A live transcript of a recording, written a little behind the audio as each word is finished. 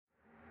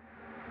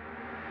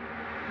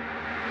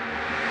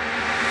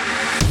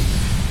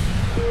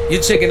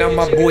You're checking out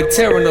my boy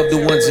Terran of the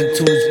Ones and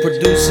Twos,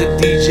 producer,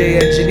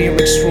 DJ, engineer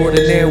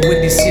extraordinaire,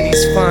 Windy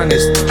City's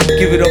finest.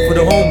 Give it up for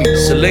the homie,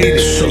 Salated.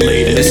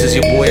 And this is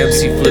your boy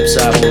MC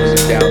Flipside holding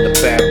it down, the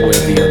bad boy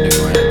of the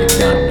underground. You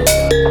gotta know.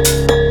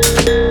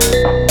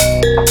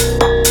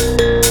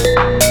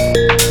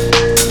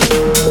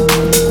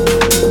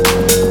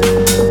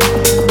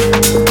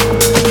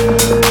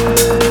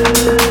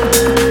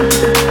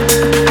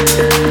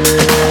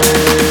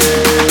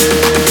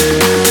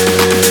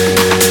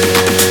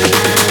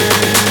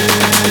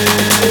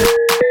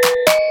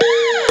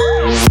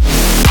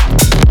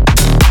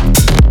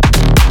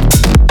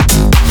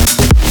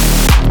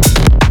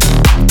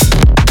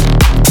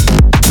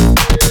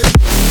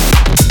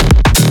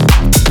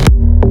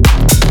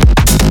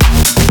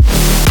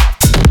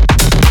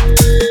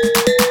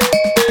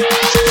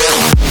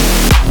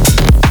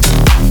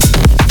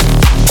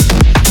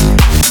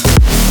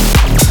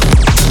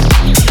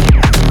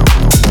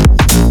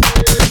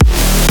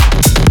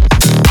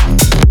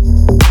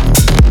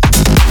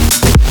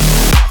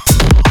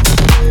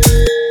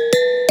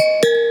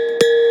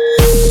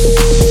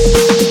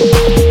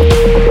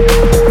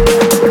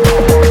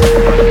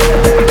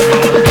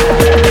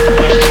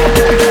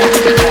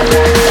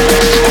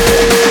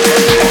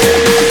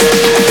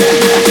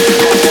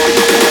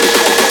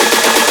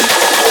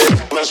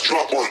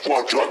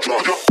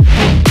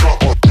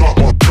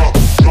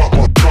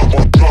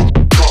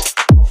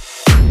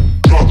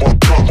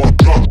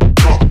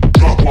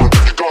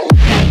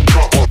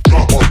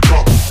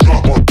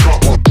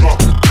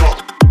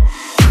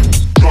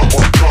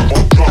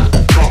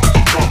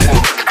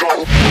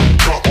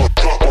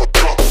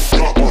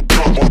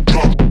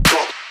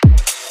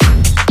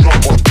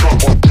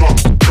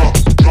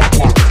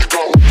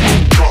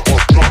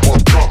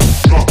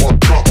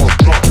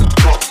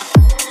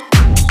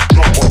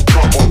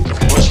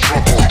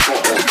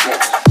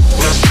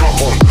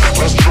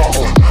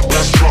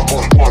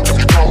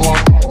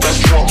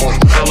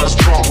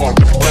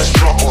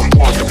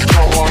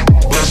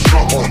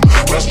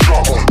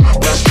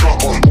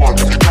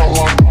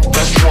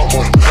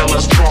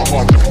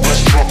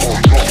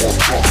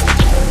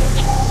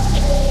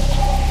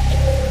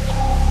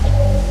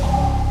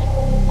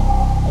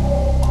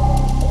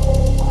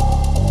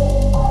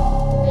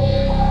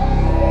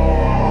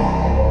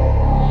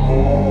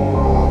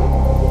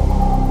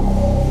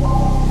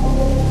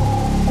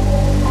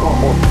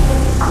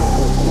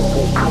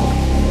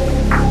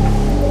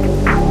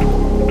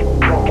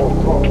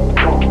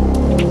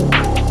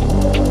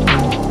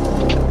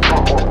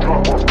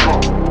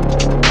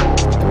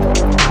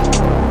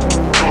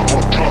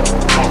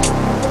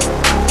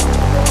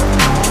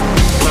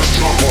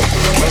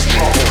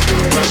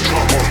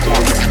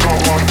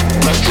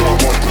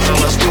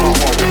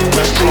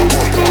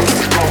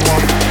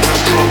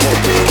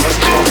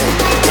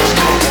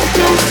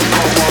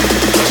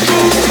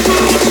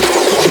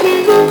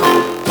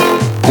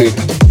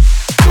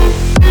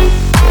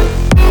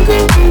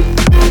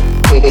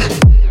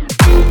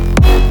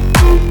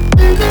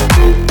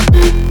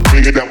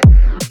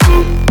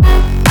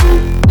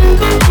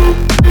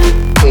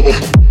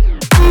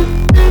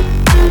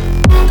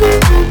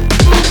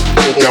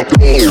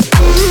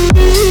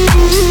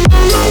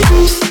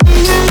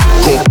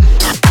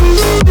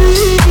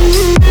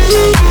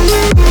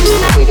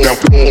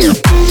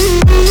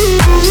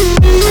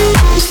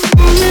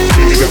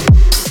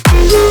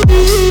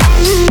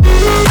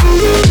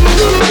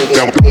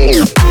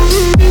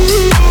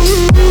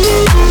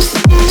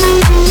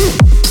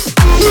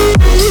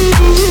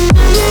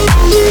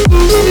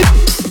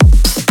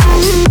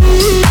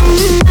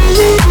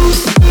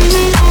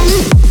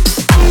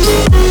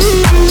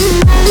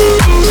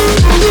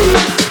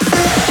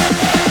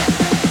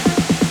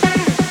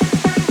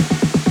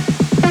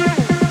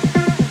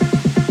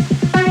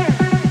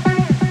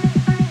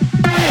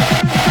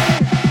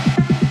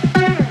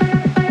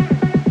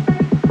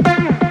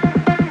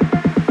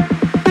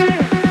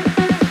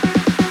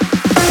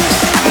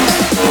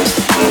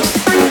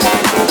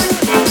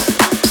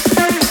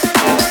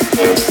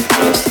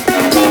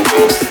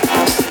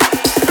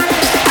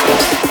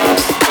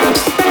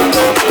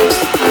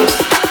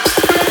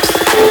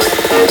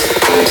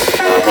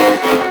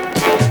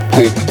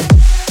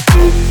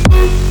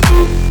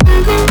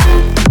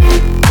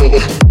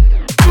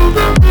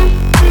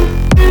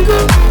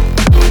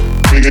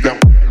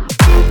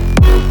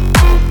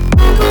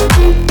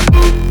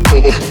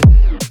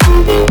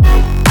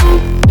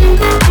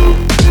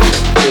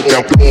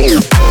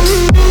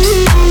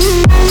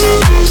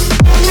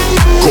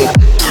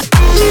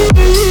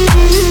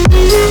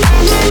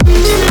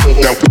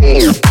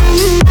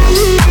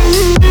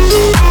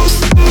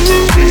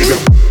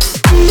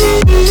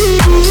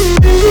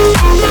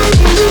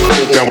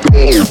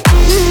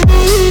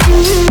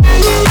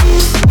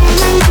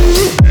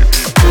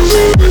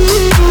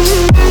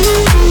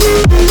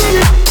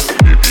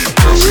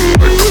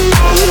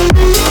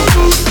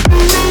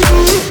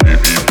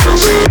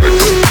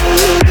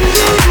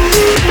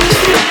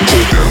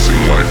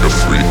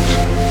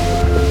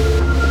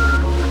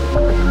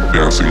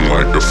 Dancing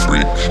like a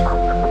freak.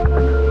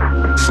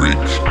 freak,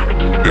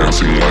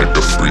 dancing like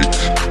a freak,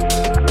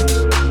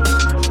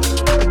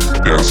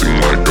 dancing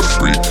like a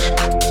freak,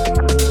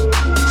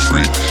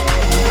 freak,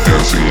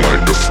 dancing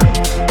like a freak,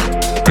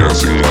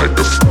 dancing like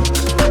a freak,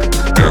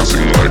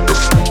 dancing like a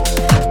freak,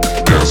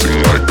 dancing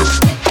like a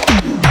freak,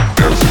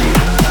 dancing,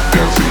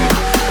 dancing,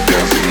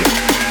 dancing,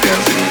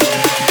 dancing,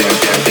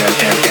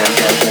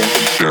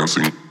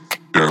 dancing,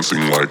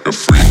 dancing like a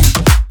freak,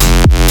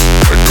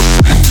 like a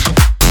freak,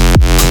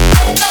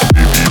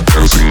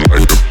 dancing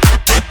like a,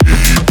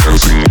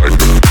 dancing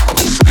like a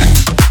freak,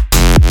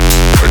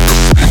 like a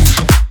freak,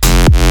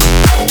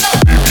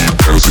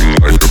 dancing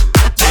like a,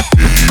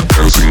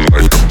 dancing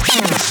like a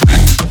freak,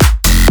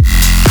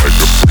 like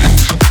a freak,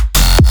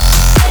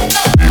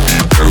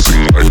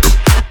 dancing like a,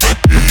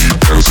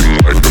 dancing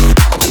like a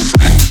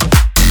freak,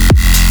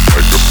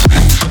 like a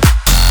freak,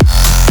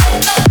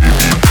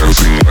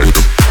 dancing like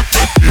a,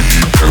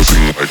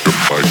 dancing like a,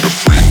 like a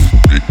freak,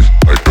 freak,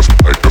 like a,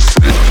 like a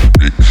freak,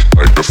 freak,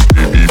 like a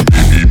freak,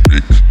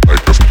 freak,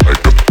 like a,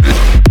 like a freak,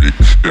 freak,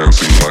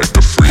 dancing like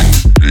a freak,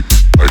 freak,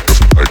 like a,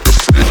 like a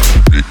freak,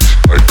 freak,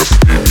 like a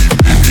freak,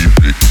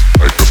 freak,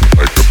 like a,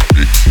 like a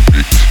freak,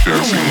 freak,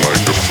 dancing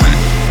like a freak.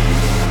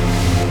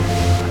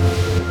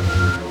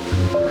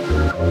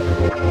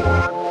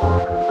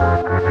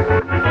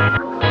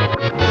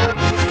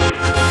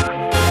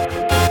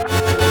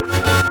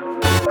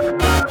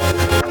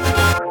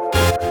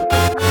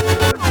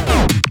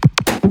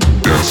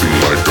 Dancing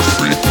like a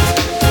freak.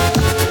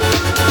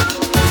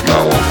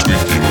 Now I'm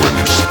tweaking when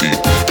you speak.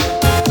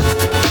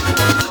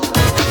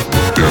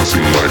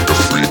 Dancing like a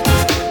freak.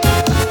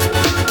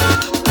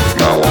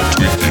 Now I'm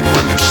tweaking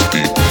when you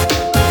speak.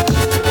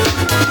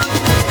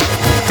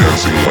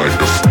 Dancing like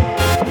a freak.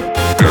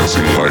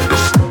 Dancing like a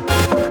freak.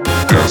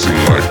 Dancing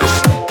like a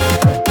freak.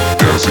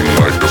 Dancing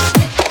like a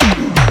freak.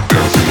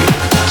 Dancing,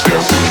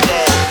 dancing,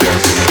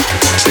 dancing, dancing,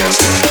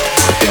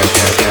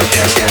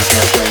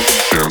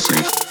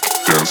 dancing,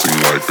 dancing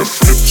like a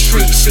freak.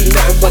 Street, see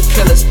nothing but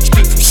killers.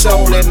 Speak from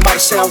soul, it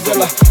might sound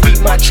realer.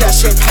 Beat my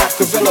chest, hip hop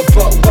gorilla,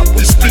 but what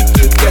we speak,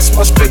 it gets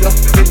much bigger.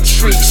 Hit the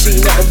street, see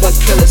nothing but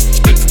killers.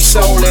 Speak from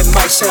soul, it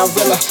might sound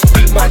realer.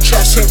 Beat my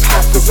chest, hip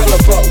hop gorilla,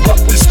 but what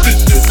we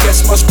speak, it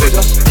gets much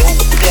bigger.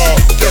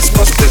 Gets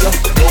much bigger.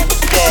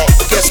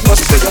 Gets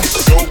much bigger.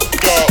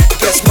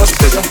 Gets much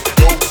bigger.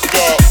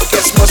 Gets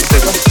much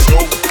bigger.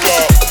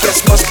 Gets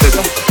much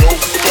bigger.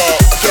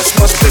 Gets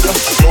much bigger.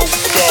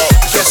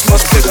 Gets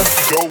much bigger.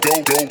 Go, go,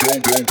 go, go,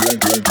 go, go,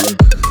 go, go.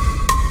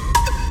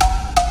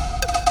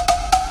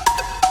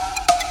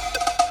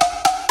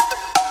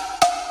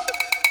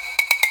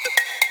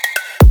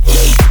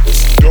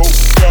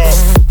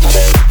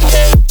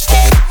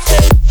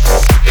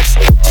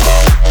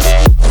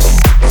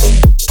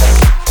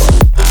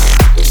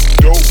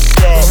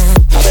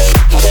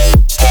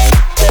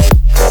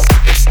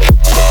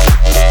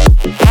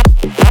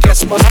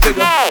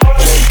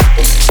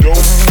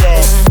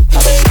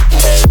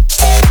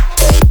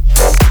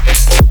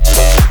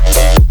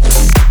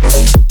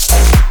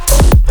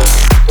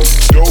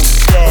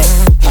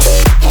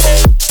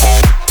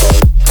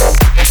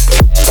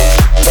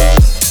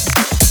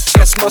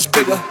 Much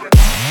bigger.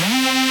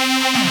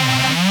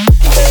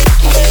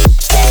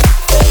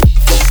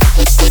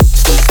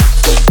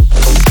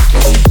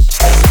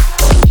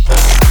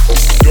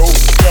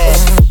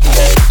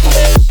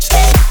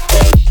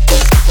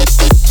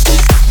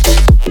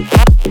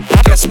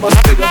 That's much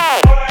bigger.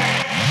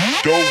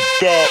 Don't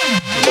stop.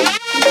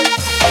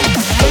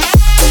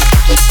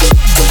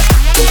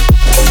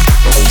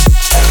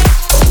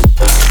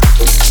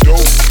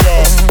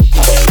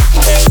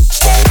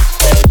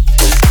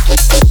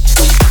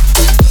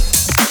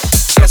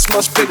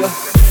 Much bigger.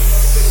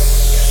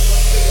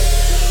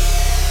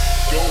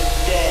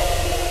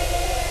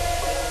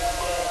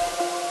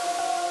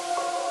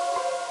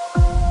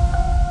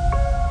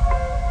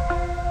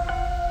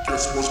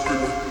 Gets much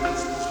bigger.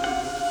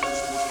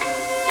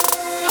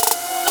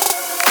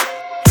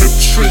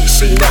 Street,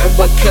 see nothing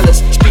but killers.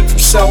 Speak from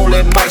soul,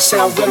 it might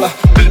sound realer.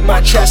 Beat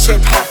my chest,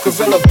 hip hop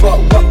gorilla, but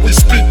what we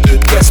speak,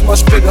 it gets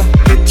much bigger.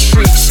 Hit the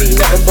street, see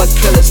nothing but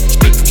killers.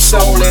 Speak from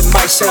soul, it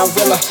might sound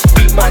realer.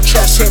 Beat my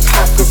chest, hip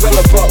hop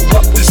gorilla, but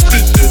what we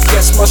speak, it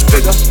gets much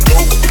bigger.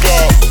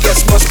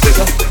 Gets much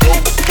bigger.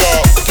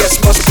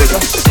 Gets much bigger.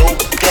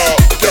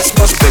 Gets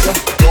much bigger.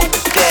 Gets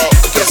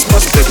much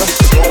bigger.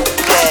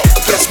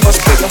 Gets much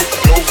bigger.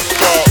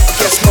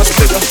 Gets much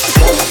bigger.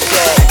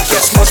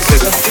 Gets much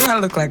bigger. I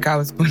look like I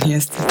was born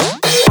yesterday.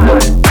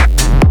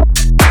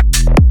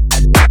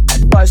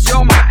 Bust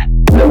your mind.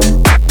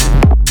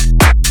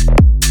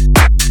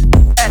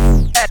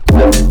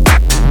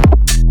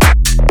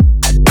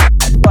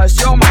 Bust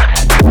your mind.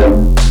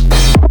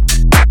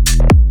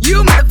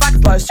 You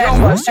motherfuckers bust your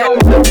mind.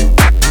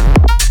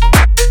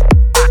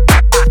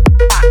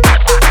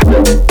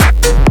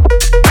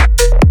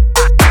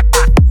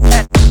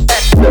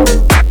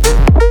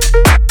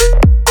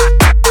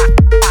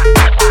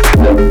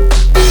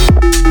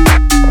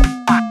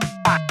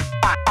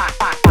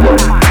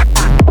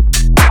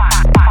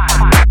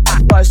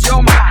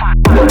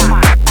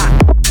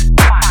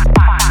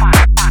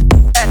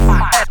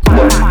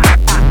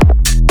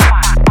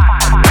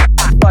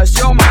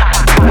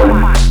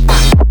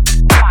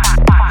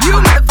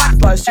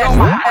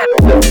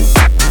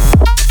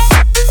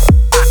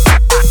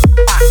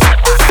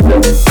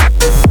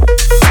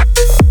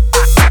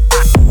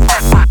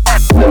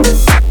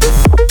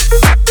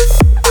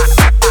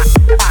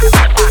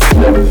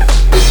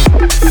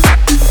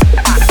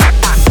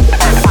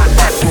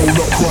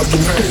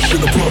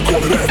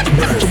 blunt, call it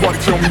aftermath. Somebody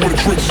tell me where the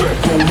drinks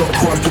at. Roll up,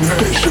 chronic and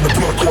hash in the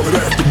blunt, call it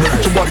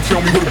aftermath. Somebody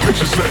tell me where the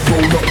pictures at.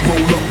 Roll up,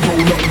 roll up,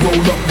 roll up,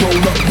 roll up,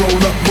 roll up,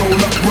 roll up,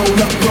 roll up,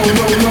 roll up, roll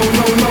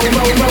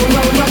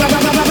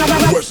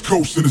up. West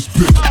Coast in this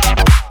bitch.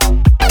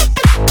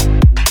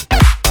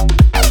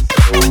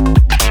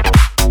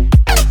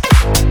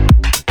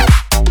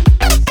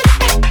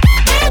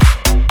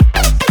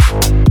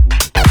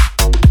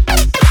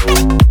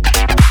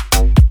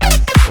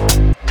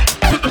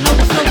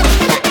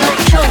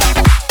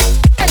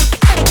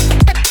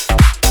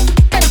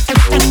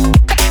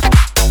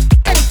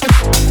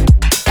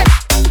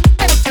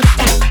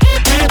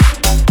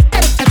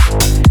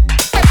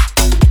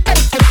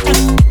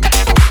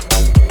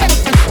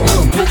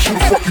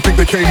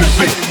 Came to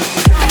see.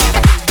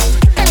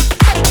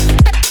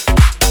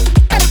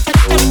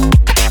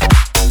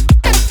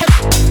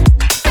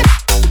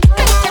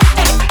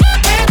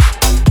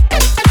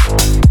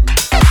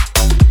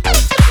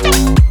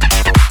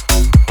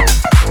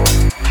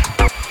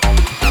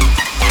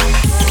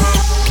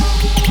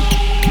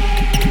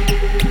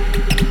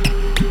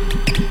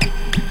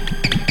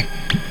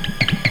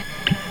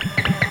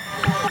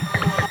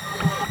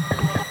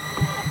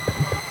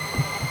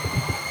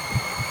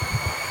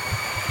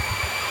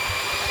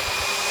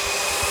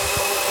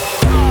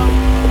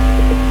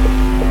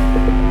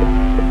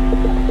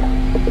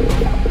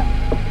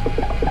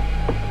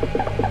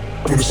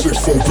 When the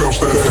 6-4 bounce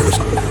that ass.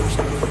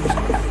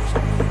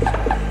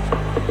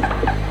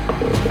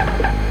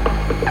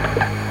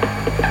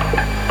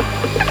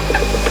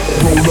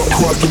 Roll up,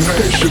 chronic and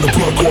hash in the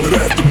blunt, call it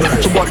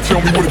aftermath. Somebody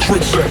tell me where the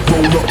drinks at.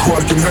 Roll up,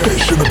 chronic and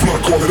hash in the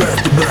blunt, call it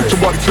aftermath.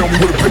 Somebody tell me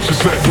where the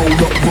pictures at. Roll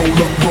up,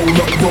 roll up, roll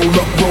up,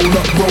 roll up, roll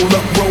up, roll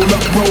up, roll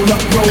up, roll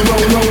up, roll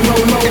up.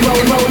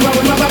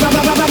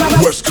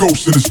 West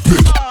Coast in this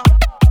bitch.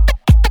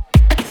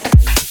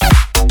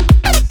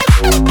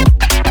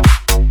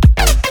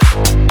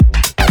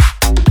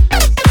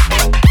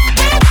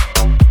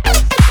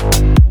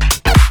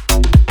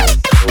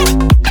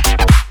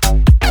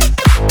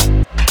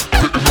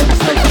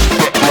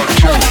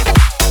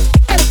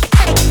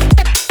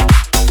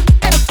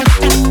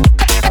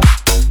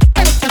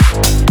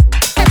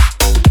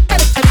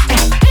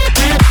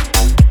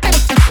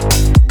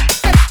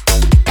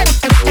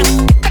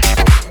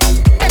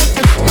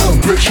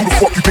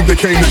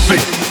 Came to see.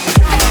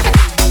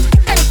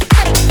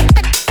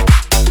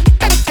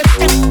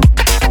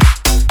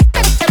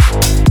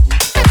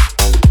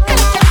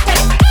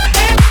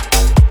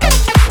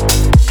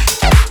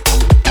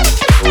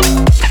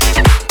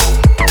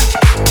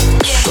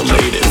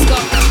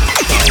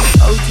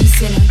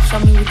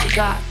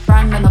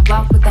 Riding on the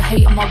block with the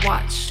hate on my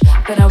watch.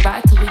 Gonna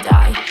ride till we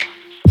die.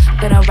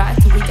 Gonna ride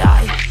till we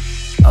die.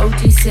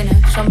 OG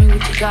sinner, show me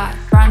what you got.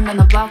 Riding on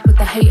the block with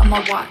the hate on my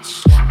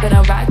watch.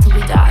 Gonna ride till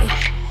we die.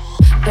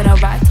 Gonna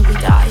ride till we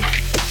die.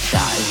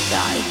 Die,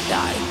 die,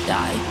 die,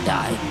 die,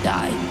 die,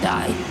 die,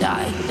 die,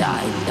 die,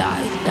 die,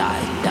 die,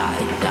 die, die,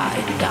 die,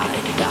 die,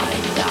 die,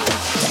 die.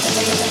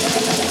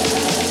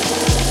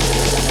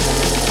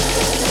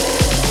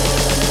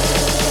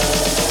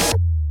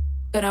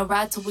 Gonna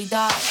ride till we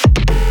die.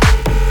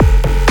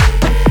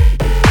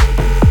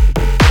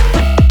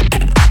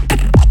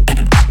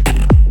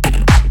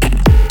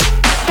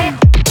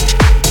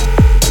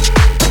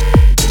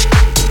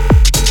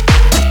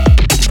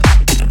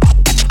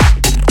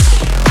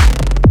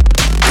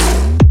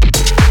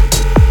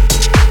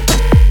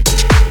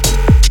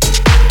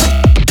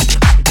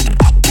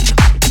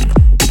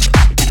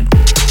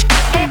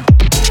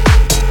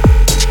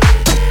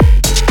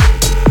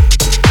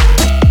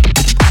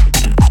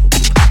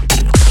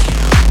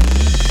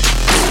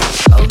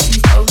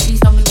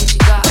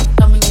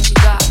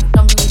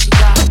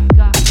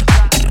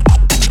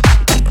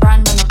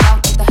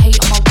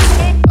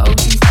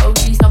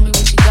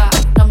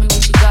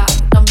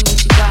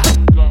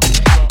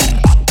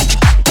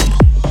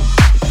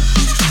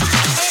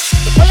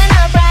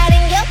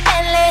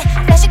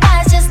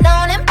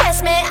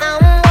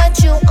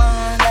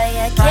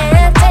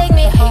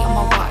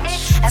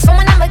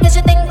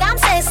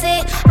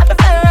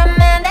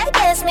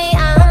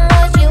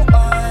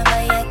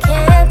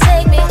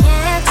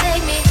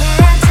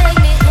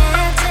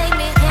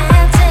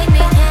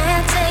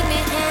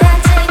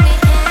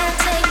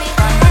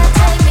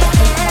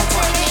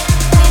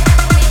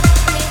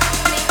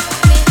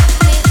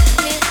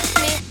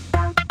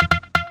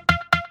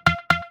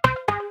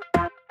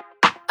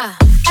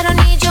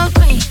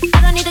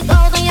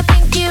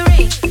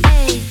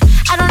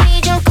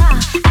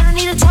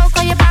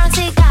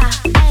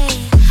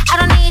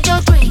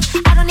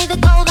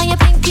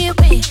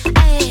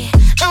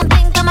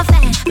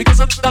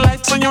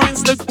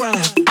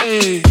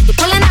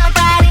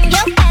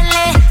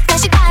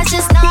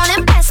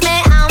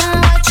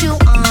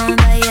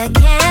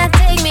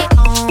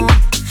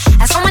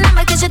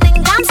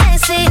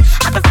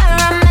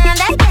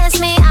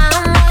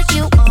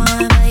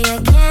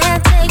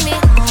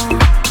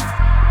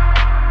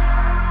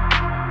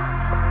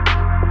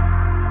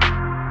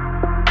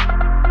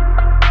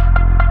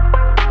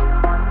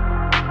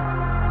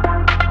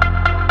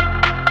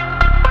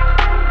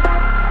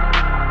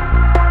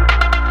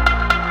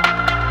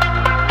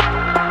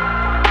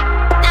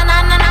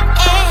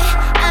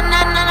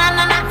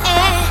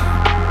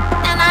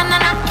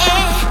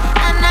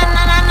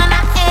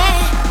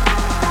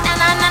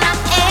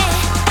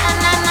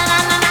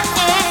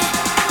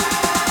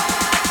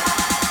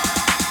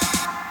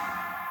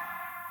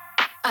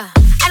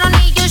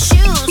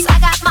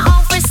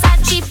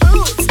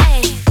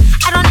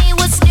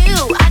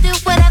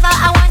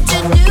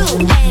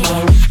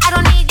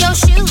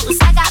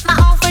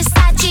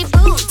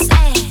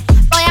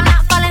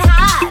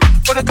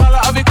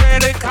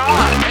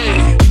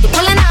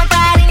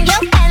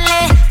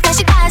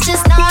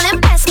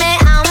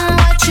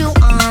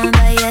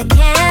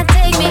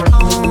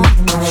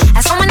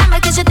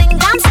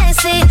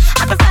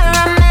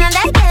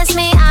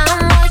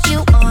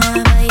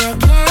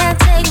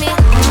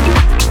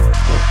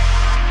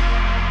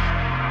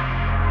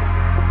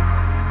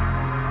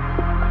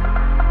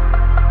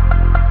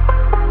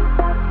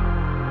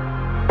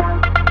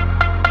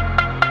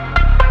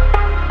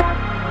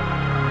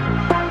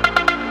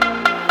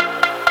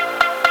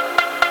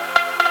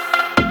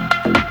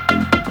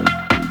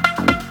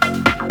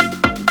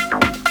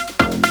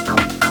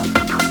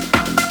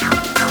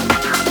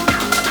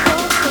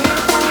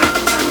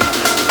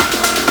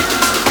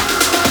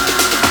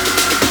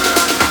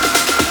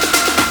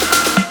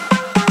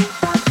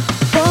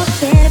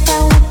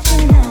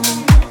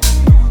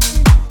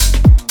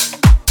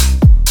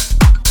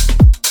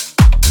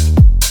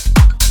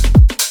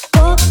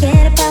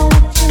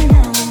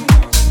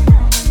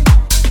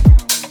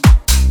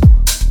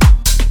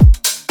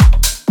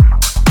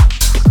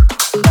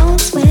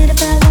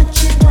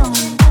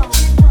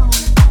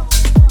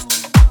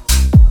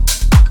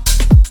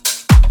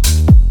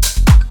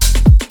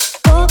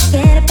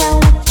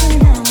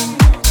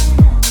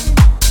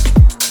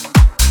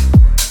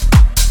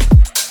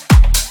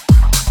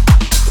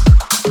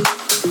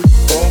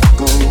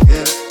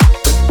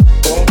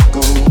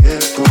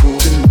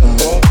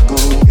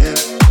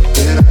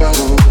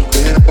 Lay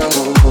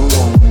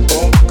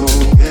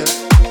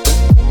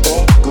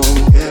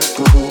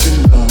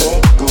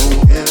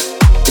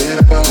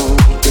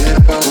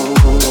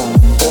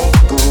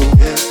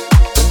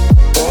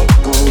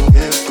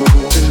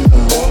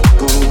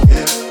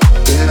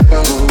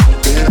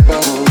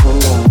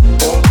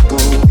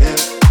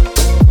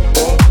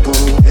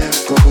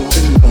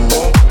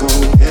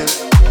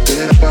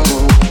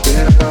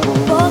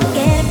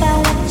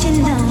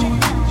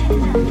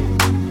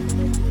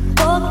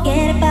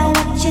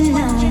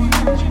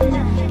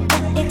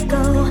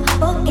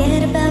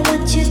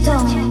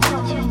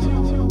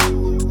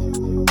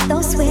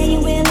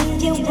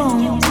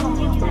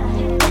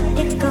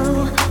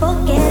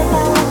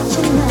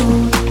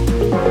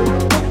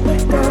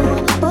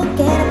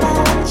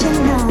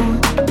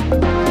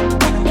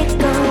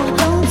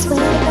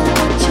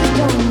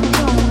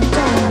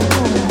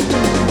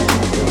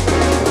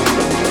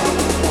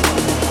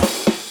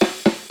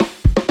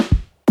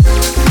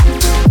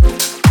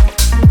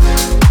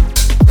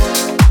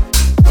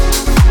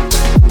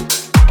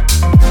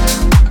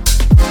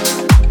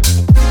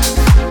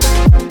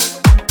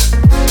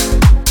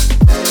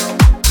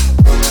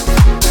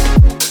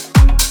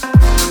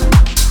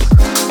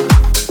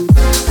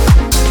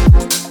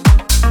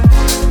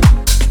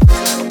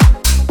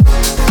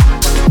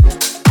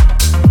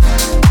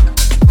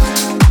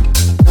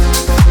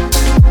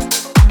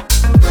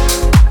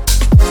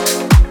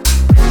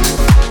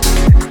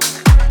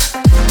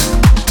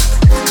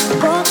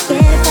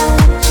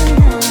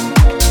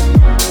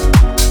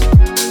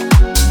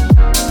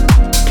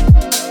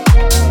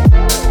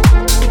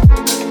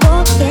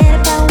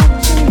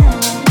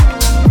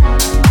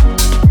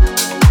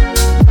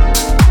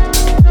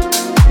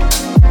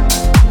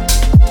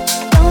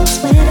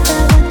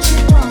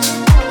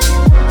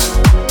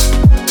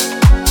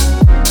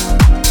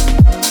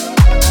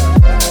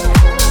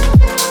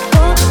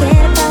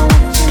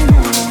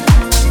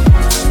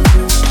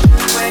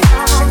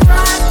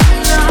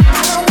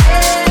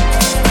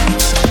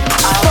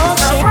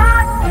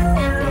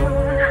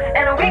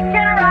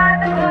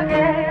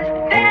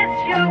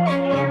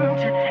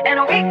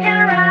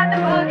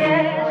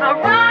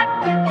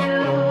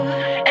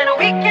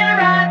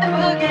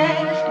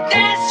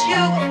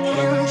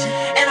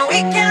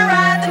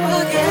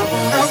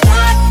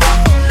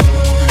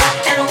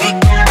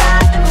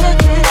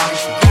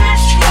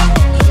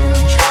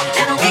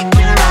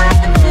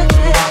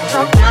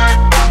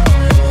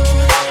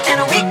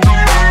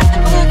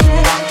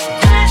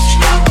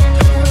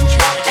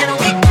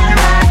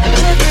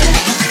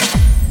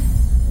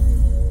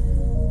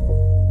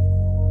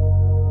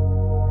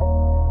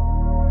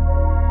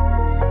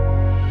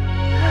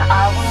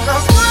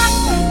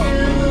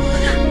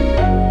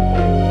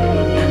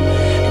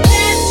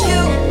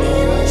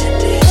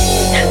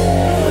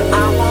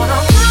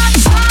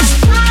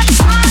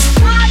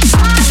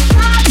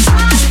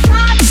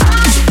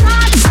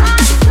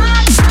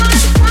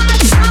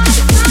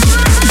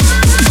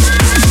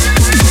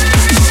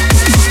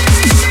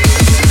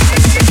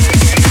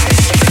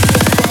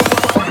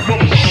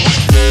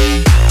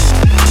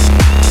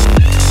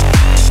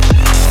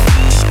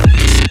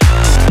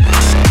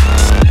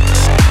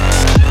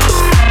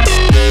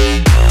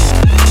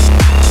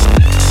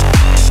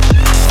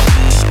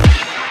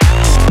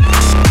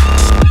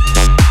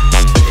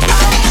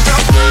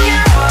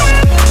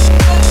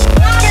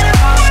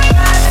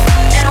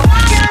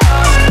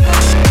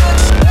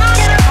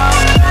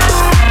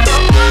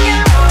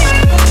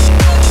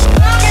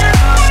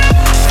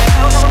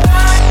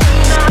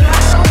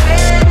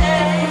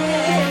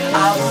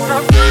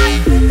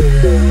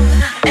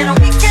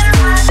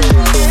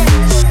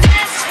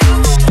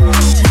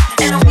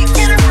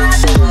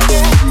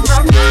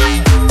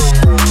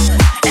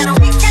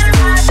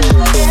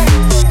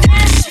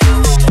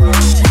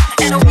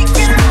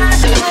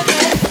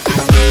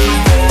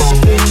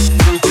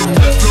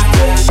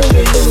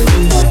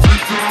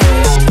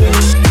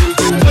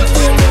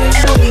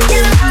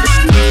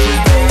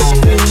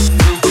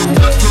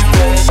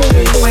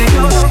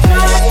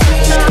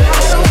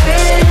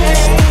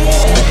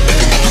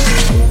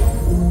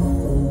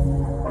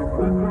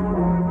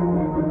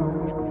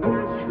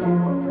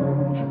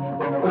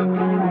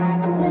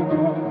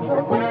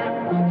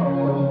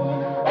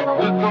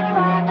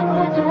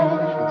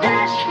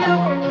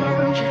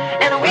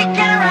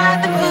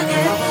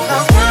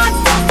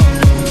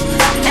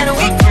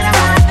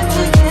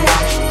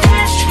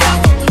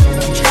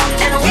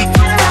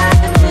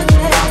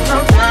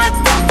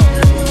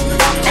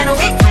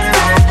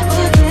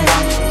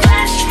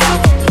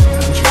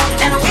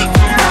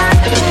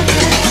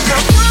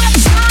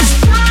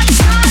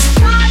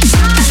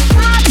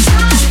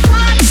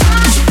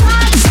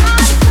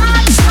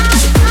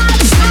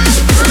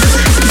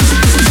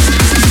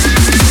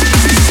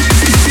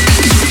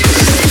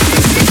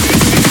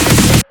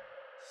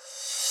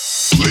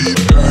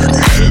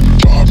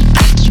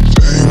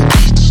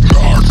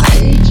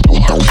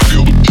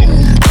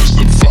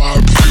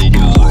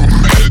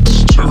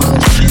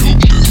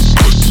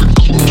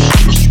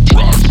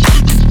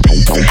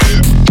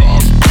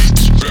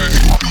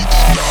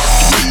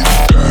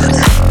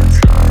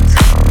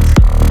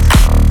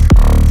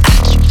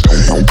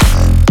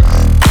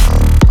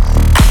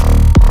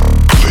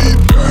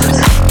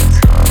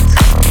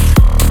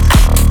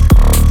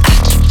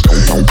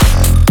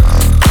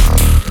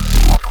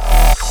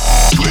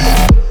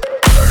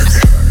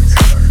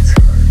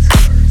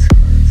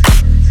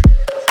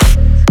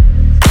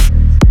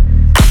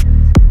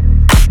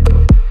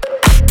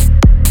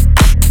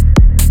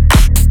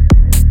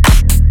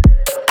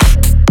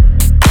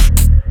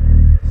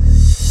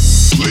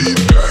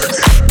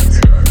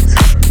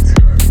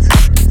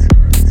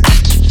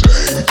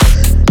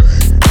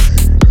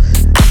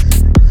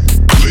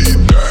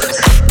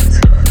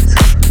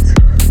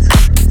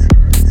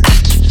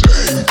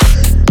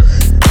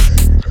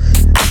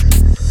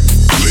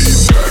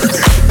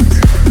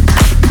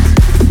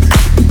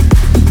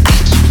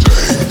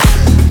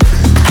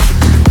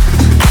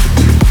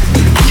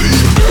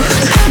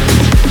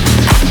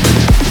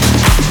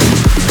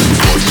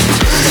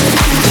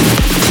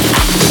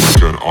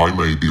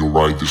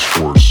this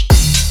horse.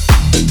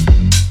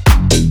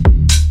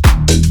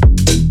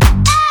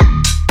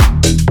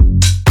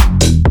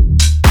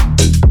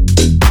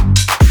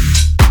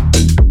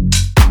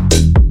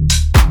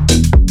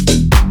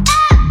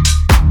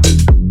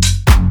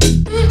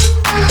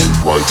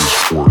 Ride this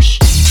horse.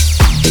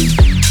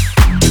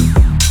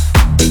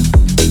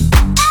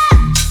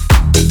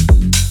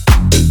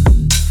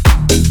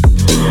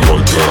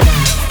 Like that.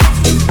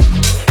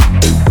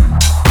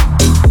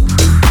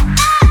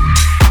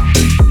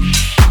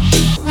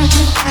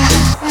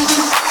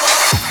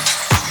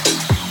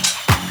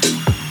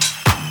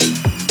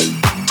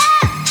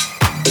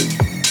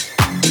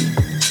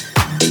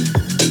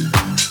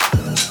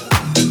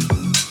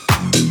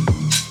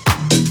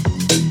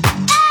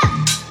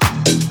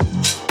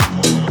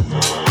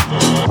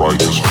 Ride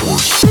this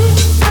horse.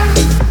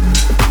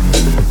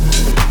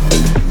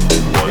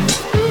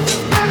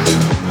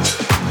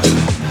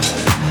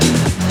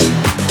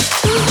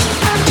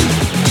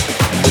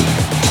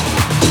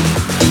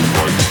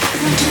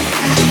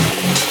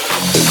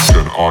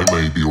 Then I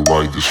maybe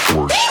ride this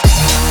horse.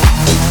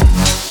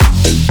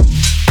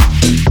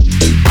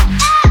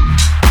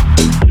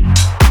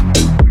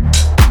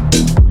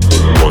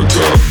 Like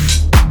that.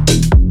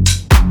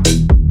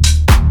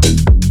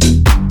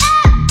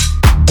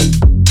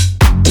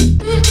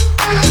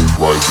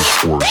 Ride this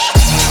horse.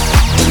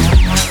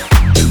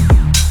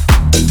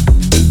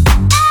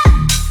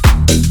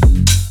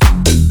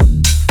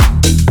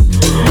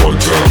 Like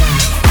that.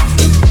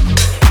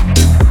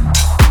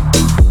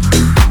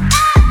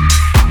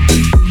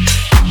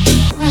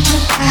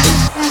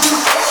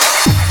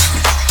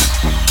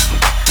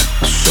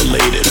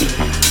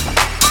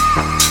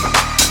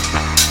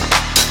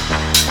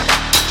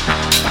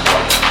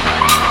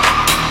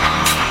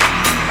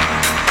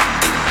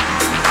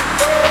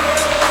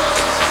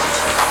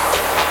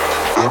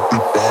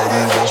 Everybody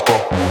wants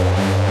pop.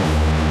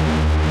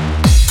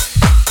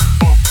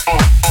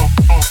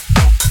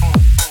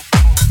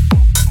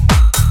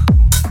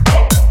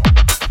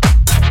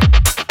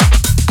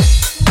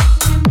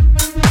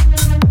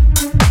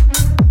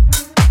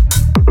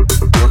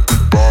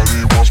 Everybody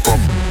wants pop. Everybody wants pop.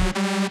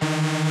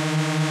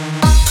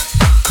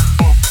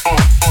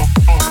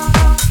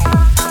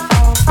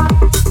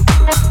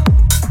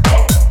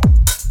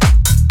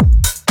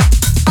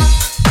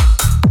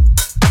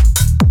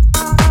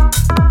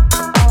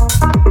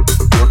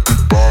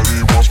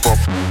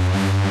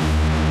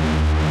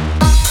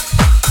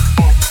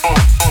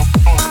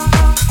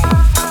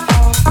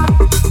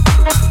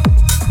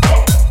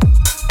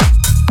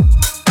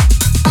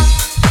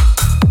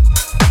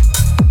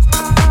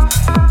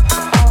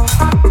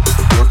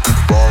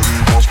 Everybody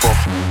wants pop.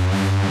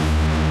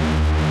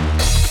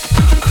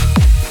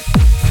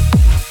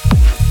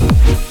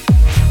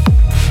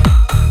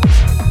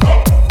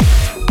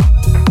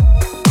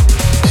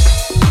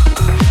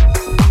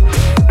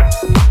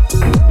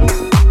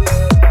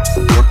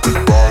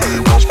 Everybody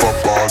wants my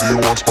body,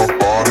 wants my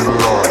body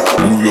like.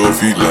 Move your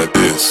feet like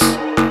this.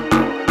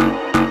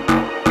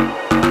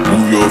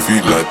 Move your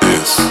feet like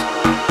this.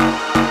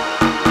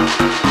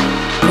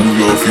 Move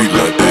your feet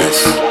like this.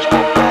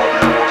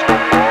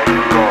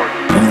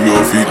 Move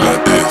your feet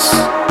like this.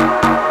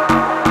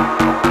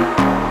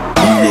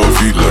 Move your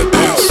feet like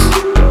this.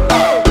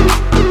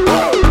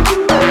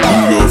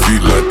 Move your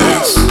feet like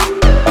this.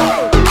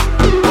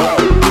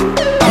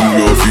 Move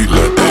your feet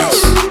like this.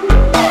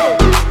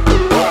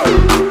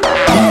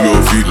 Move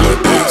your feet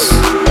like this.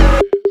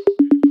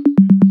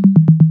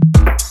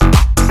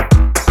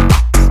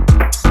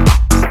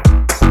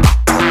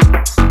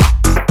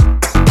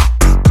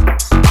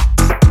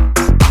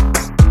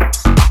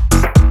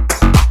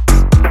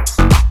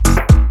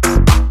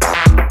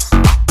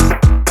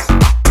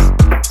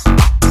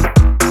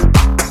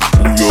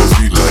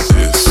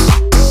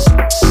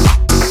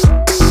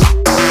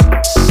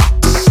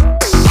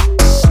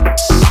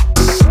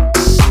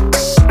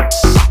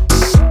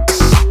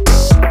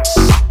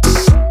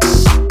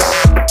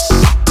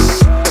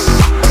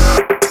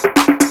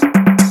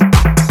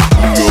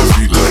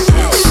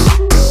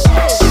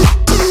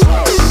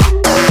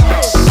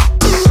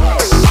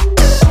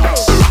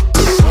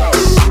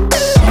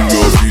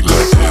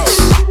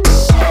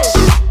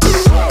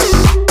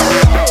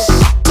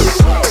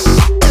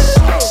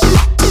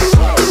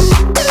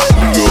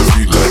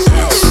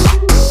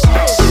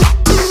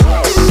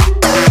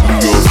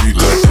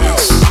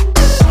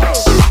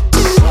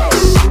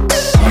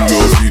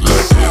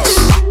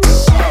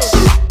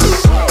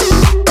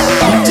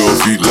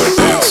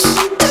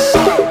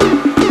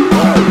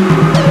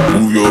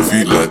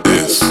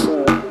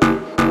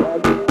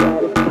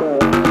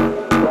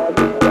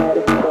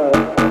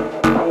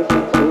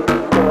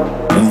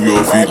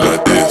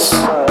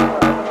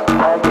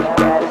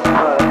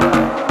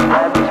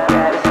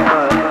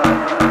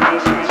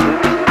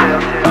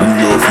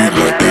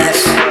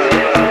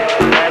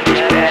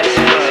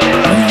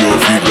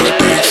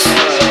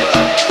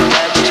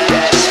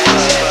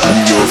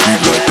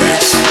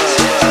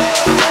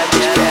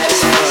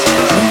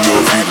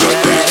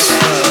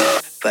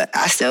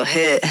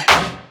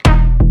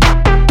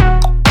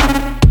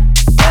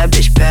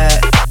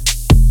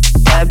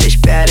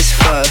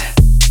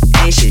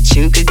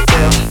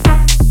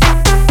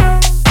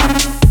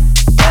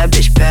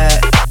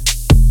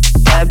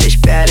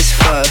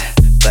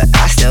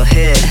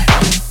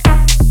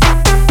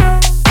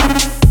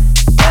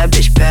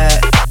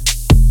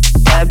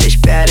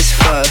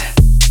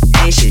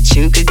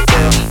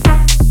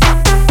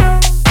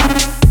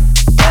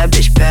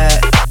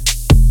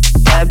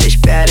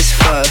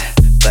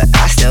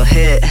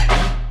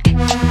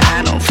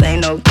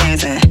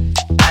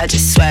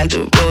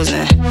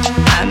 losing.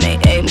 I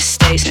made 8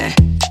 mistakes and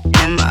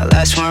in my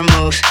last 4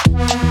 moves.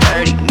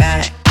 Dirty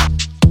Mac,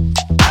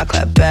 I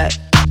clap back.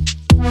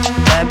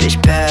 That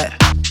bitch bad.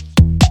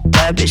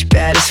 That bitch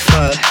bad as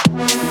fuck.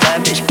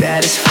 That bitch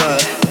bad as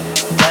fuck.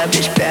 That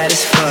bitch bad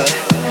as fuck.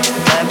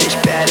 That bitch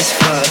bad as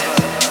fuck.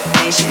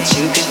 Ain't shit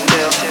you could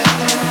do.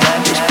 That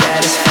bitch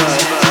bad as fuck.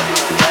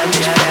 That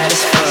bitch bad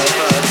as fuck.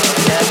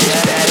 That bitch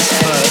bad as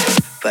fuck.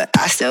 But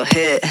I still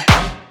hit.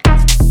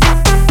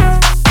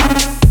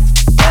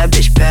 That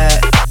bitch bad.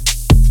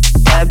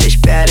 That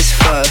bitch bad as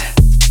fuck.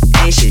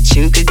 Ain't shit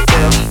you could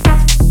do.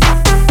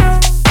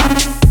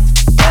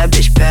 That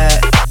bitch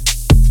bad.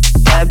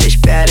 That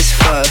bitch bad as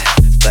fuck.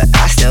 But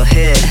I still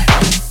hit.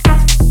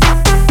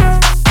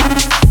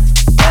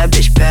 That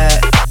bitch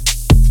bad.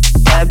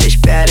 That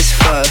bitch bad as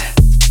fuck.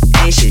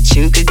 Ain't shit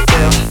you could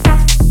do.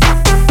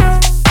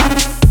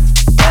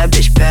 That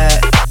bitch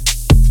bad.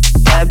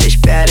 That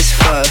bitch bad as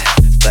fuck.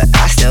 But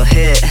I still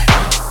hit.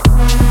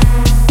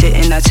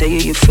 Didn't I tell you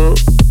you fool?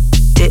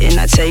 Didn't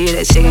I tell you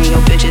that taking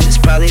your bitches is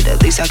probably the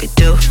least I could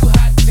do?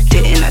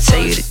 Didn't I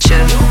tell you to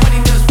chill?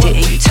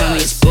 Didn't you tell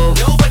me it's bull?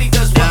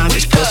 Now I'm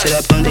just posted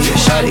up under your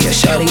shawty. Your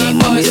shawty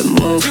ain't want me to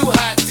move. Too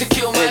hot to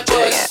kill my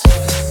buzz.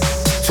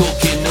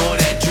 Talking all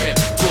that drip,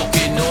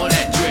 talking all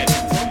that drip,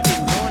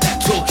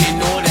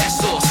 talking all that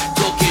sauce,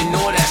 talking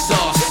all that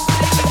sauce,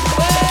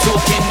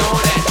 talking all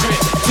that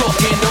drip,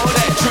 talking all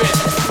that drip,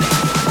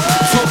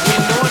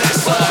 talking all that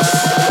sauce.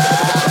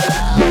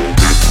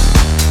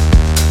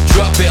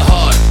 Drop it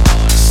hard,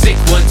 sick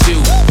 1, 2.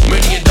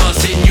 Ready to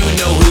dancing, you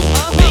know who.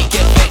 They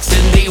get vexed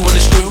and they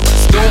wanna screw.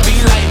 Don't be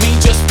like me,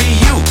 just be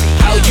you.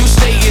 How you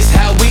stay is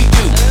how we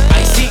do.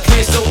 I see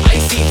clear, so I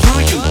see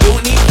through you.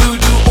 Don't need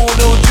voodoo or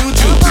no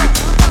juju.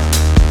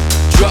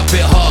 Drop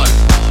it hard,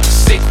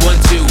 sick 1,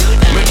 2.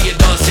 Ready to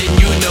dancing,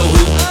 you know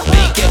who.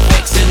 They get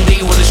vexed and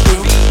they wanna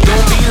screw.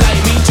 Don't be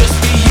like me, just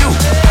be you.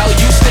 How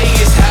you stay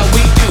is how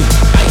we do.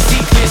 I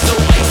see clear, so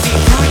I see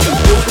through you.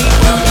 Don't need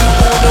voodoo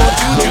or no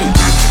juju.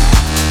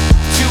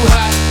 Too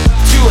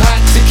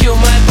hot to kill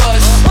my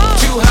buzz.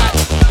 Too hot,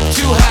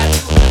 too hot,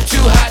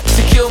 too hot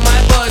to kill my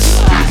buzz.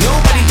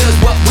 Nobody does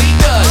what we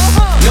does.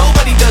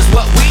 Nobody does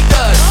what we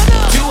does.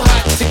 Too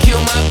hot to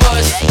kill my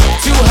buzz.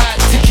 Too hot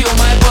to kill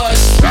my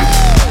buzz.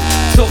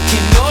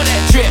 Talking all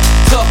that drip,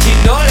 talking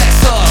all that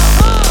sauce.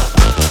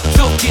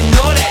 Talking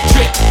all that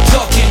drip,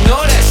 talking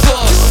all that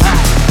sauce.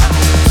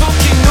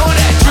 Talking all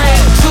that drip,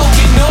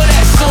 talking all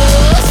that sauce.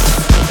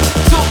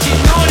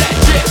 Talking all that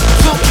drip,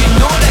 talking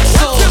all that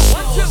sauce.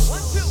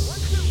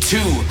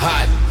 Too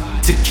hot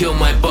to kill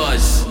my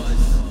buzz.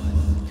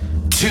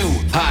 Too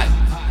hot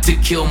to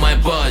kill my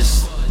buzz.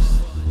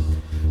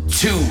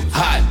 Too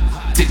hot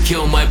to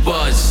kill my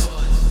buzz.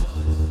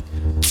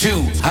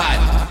 Too hot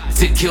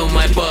to kill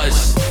my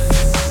buzz.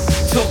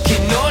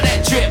 Talking all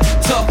that drip,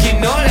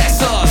 talking all that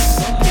sauce.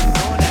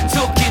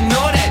 Talking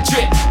all that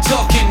drip,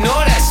 talking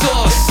all that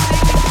sauce.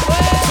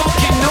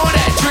 Talking all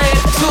that drip,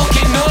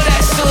 talking all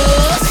that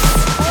sauce.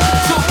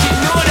 Talking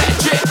all that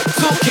drip,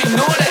 talking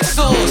all that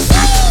sauce.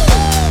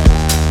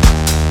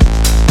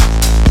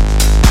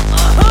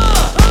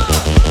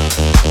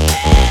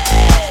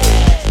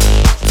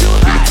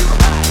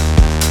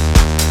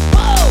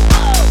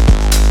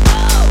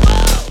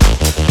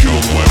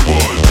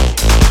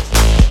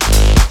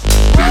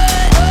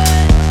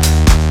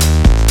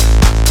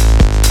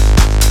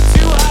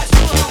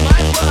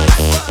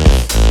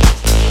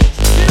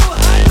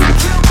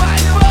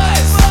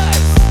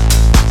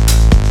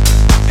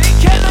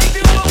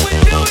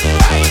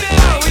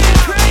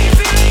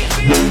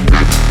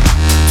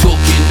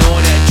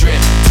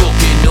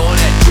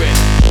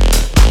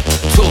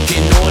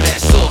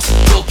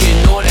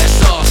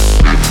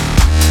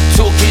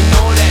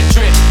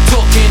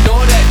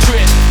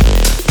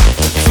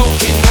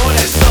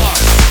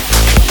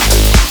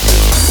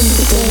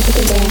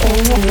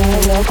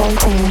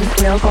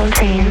 Real gold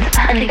chains.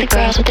 I think the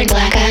girls with their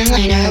black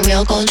eyeliner,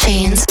 real gold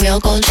chains, real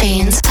gold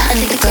chains. I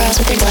think the girls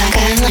with their black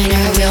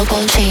eyeliner, real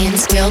gold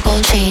chains, real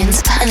gold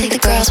chains. I think the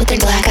girls with their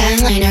black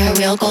eyeliner,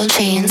 real gold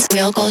chains,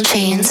 real gold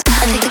chains.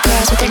 I think the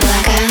girls with their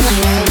black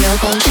eyeliner, real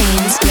gold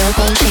chains, real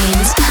gold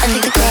chains. I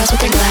think the girls with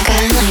their black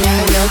eyeliner,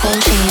 real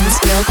gold chains,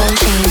 real gold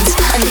chains.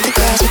 I think the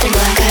girls with their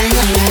black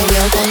eyeliner,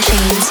 real gold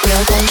chains,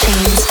 real gold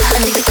chains. I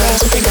think the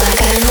girls with their black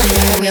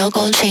eyeliner, real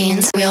gold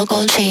chains, real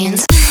gold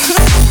chains.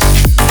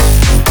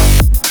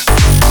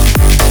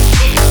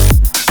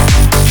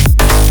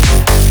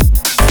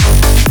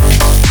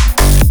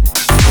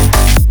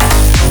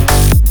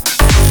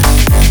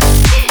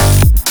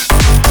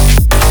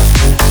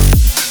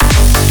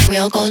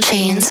 Real gold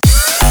chains.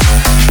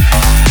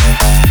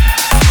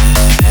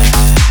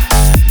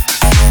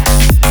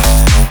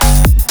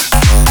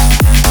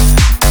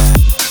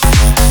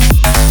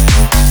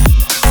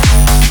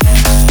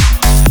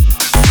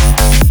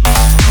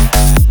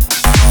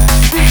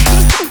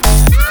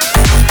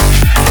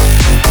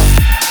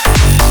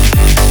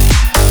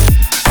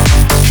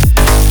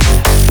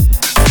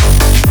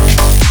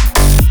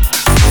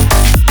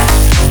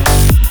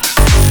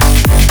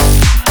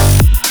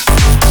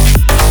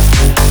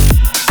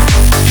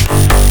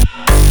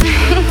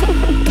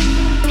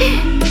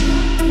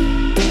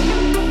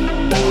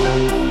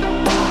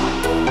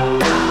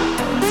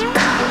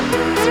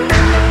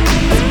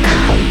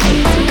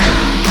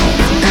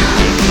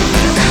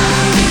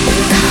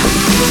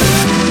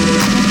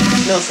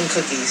 Milk and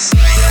cookies.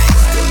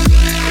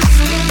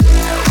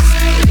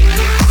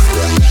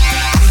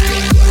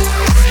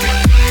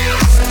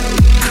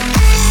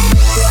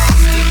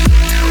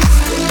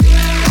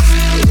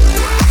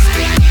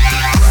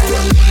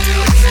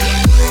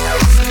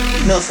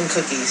 Milk and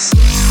cookies.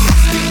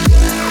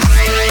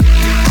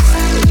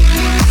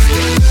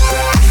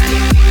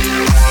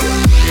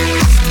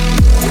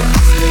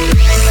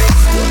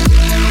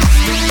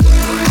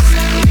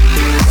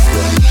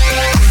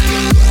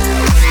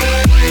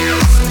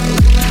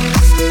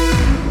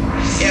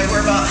 Yeah,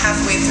 we're about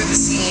halfway through the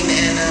scene,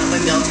 and my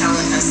male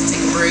talent has to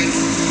take a break,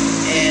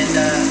 and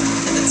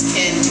it's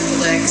Ken,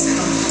 Triple X,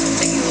 and I'm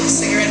taking a little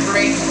cigarette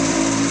break.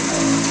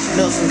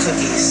 Milk and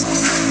cookies.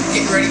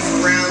 Get ready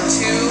for round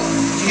 2.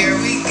 Here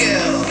we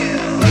go.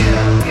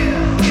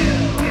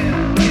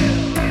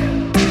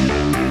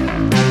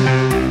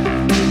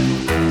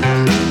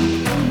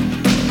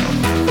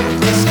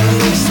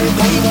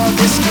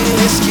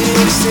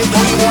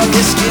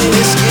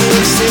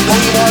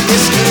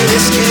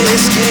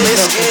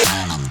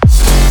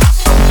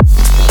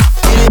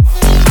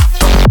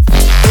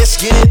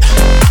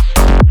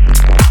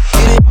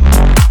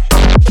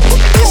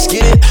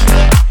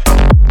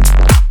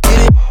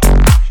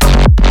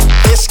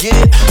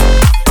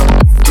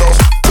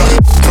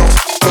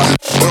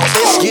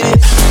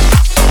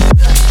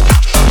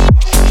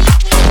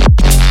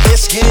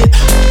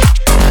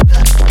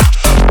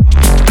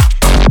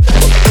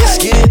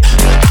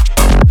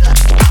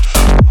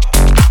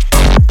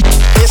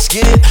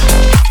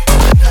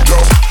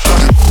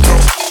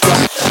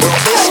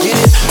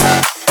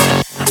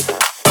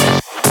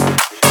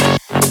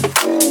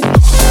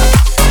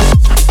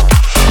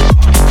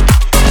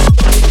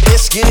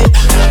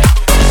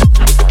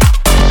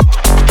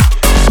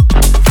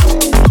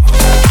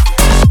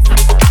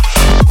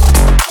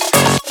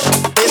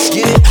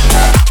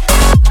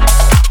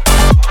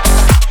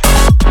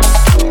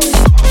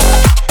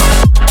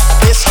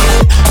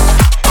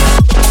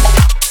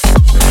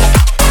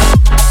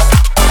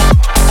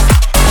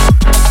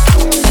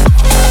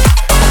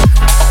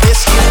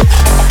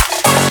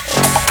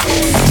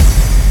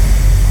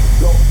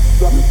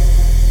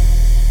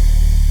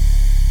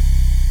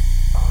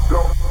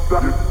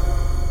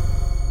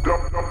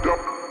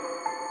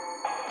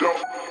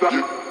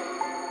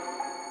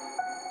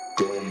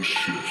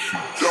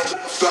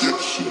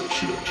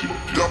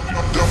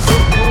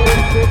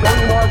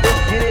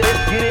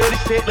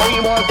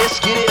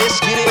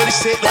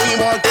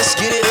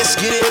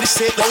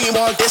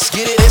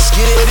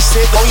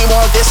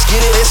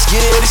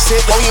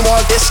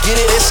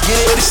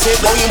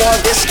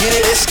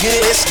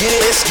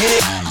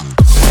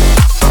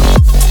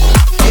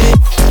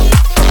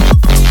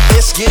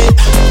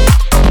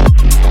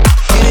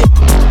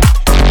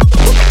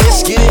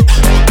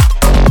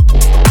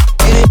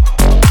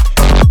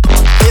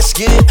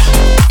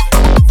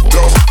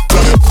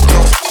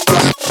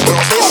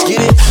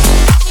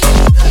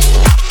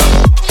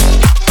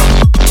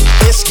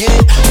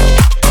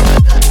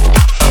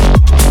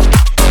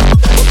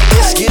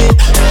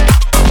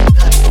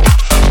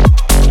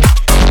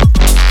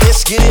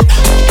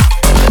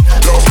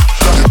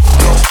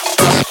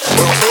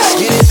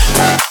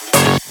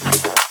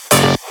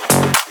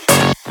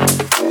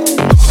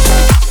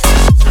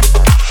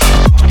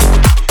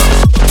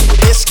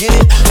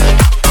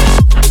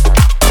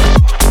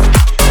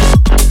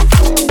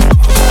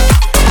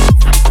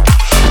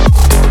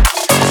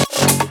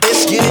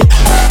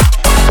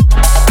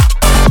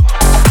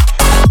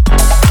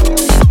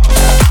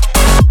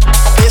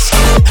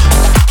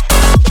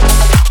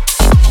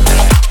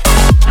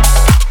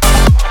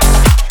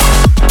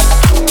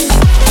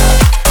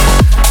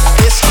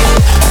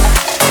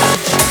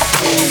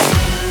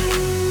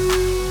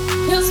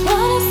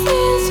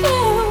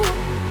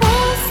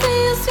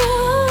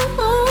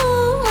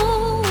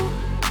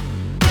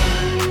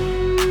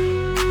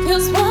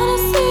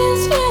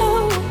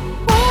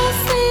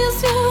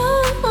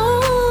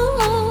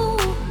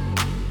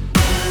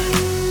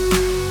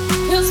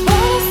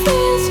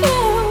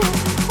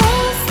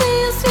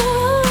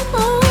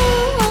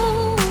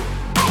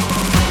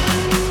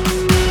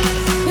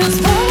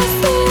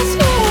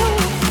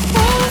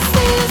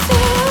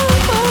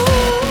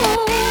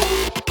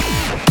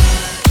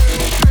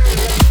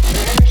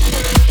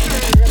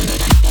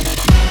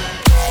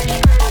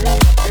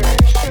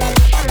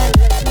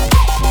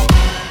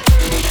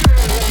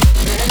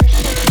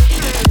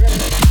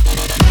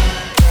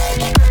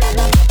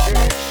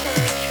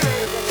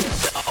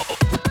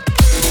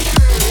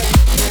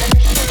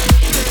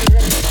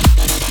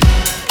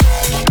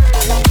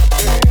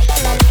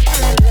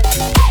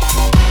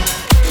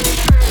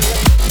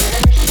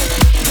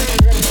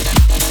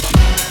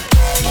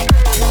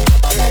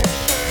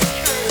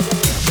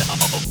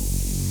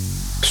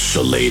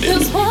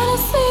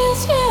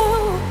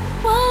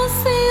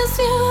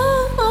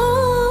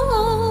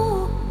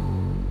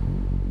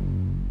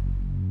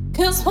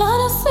 Cause what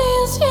I see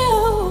is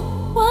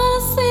you, what I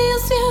see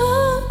is you.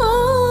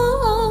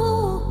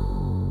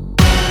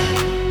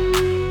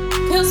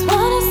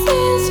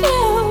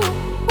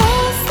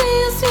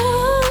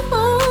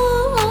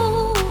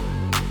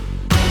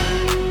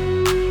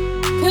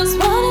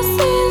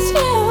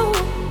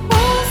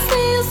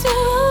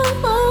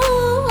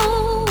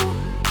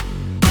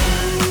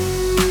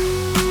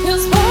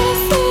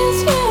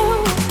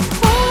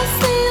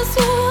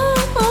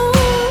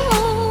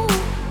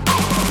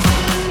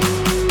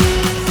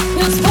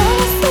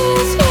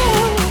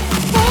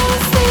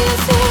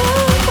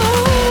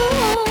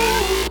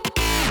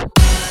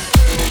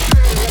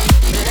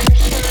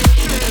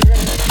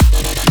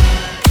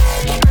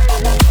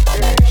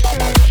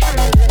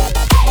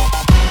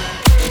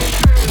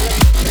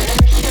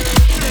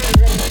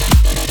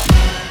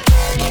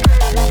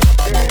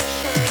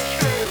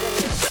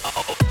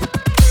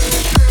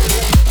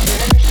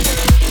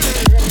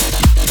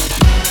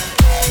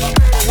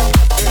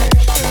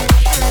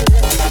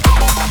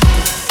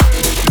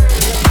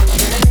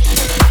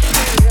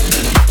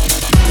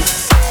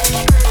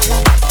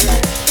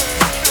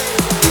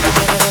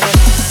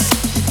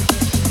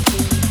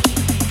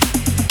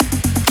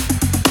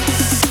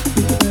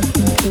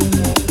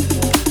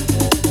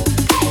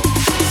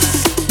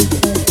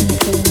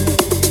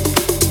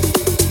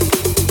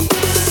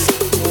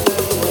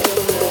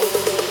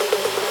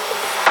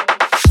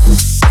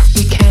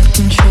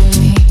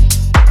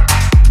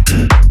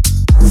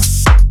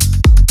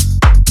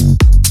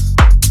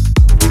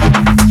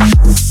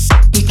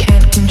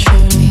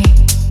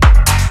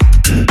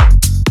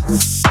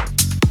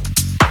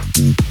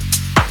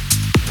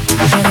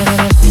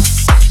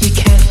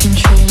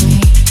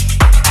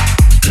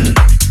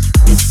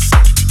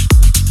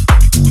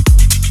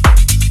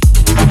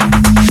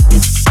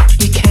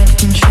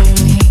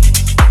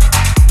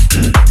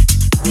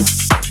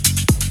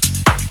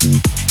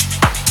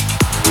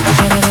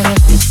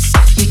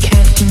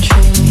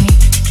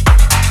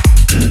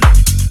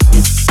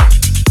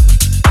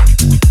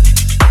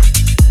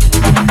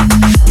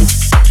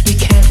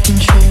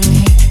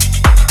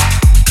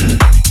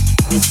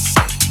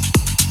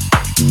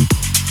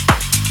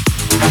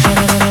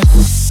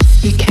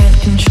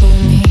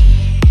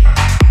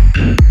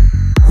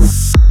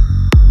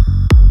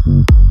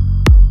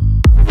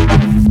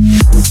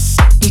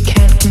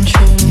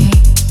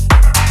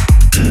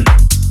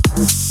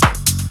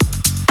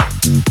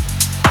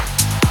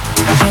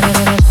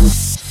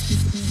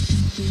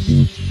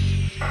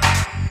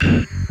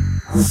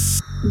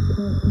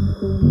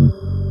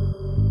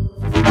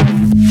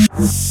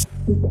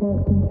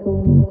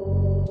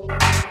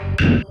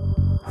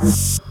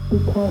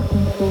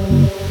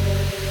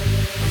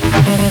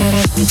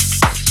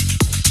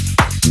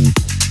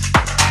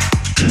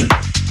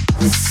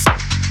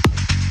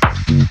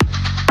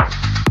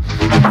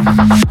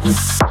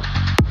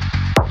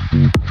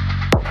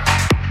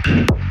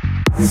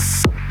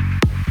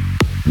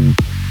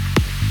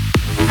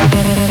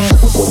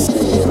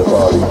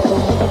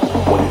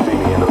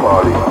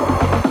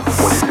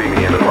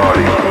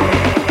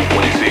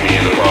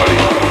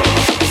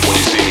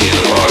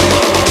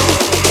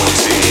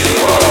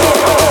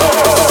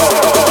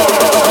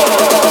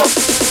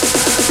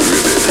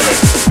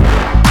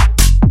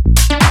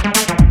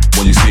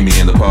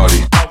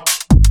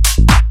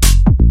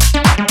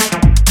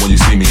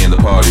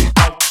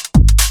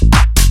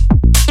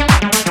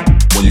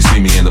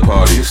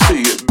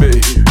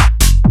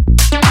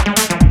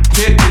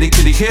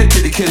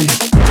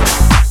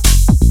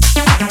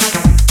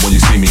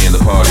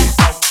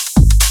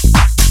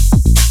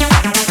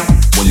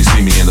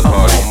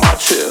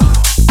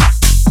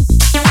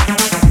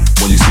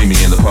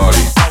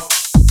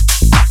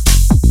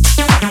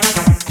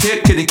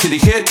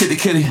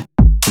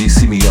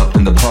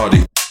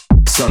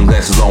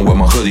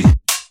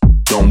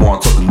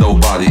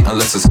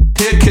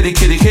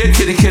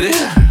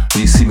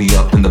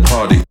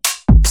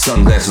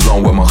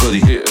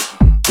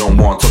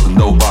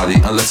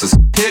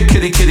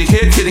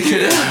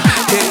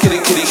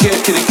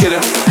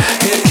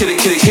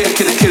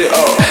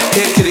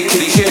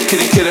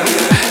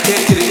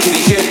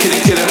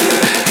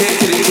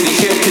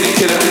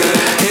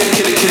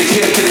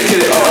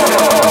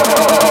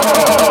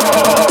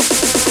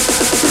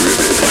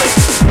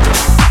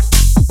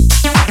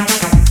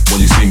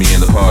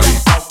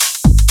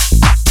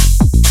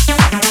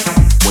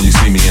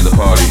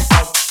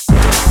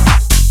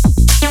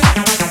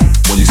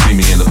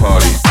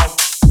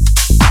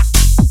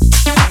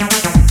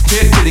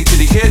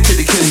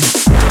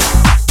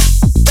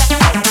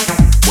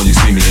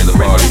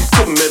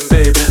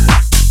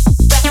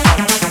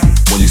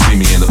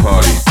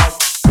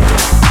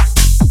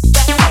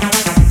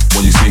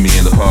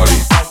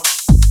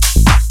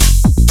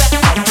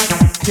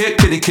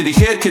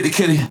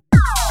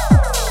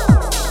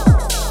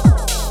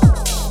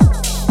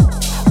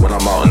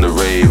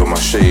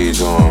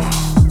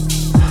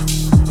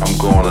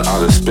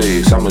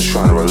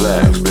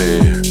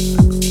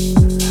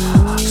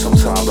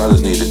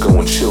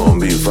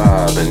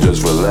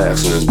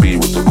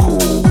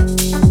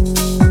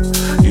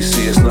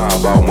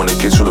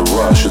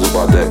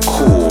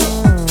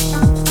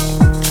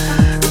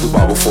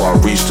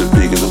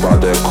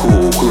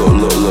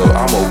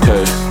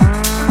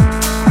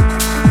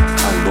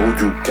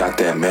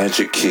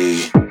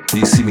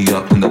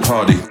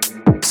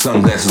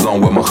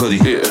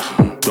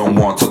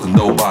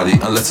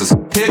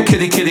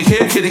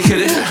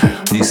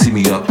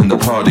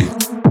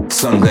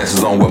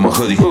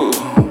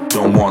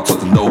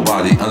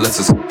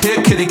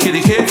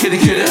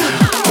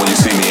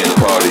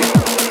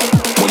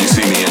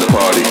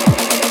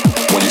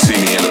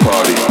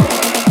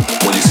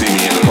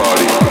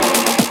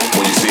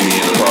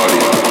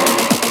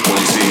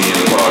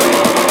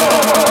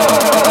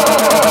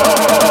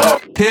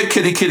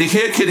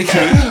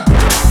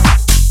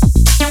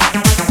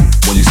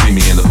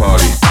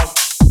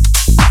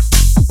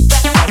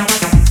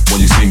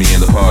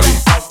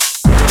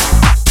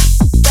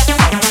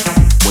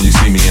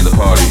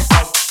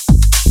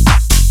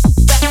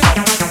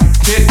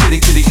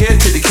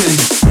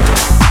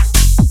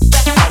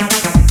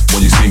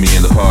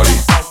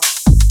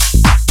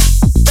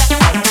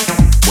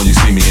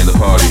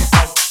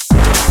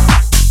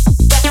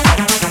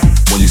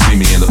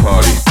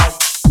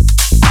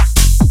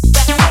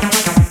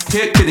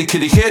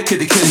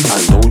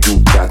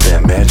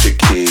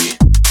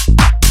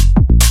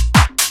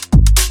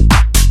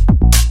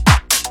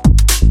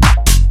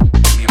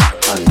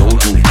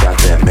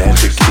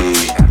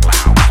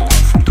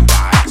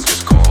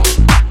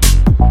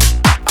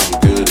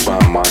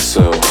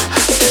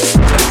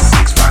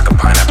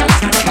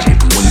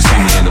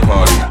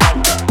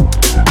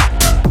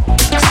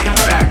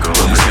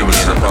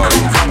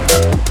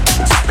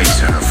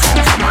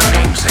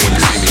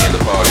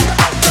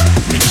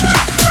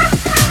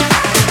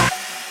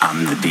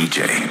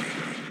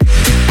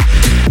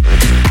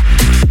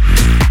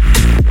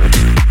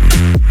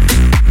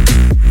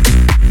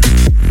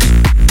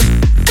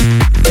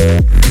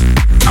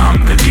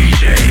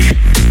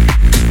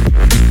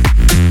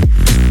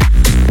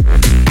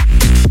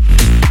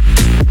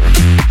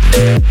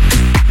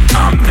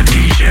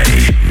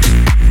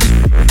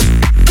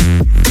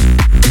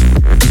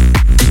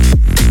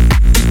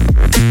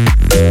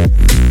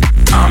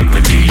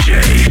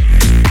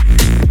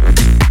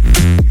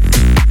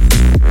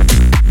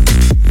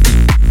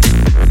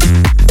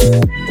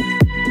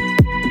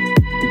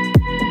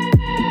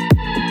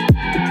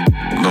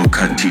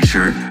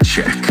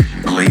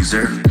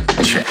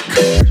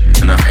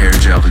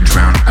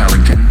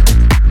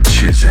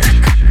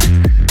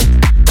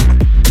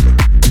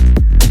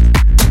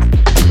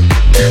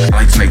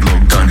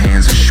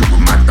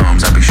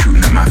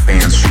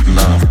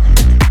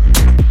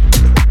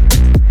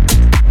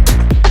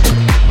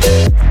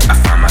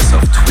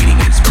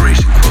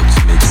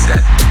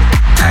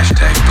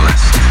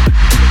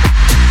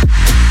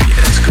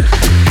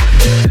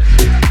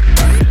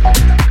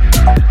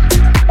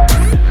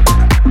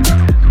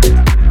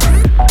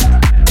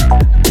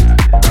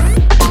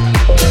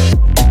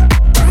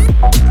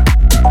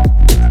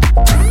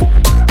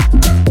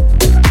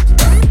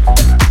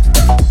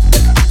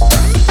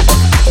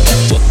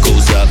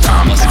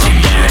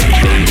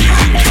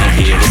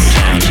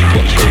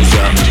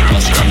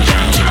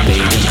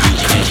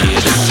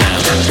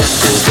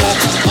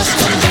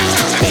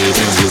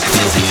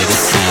 hear the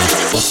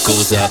sound. What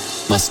goes up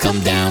must come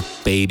down.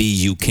 Baby,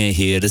 you can't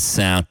hear the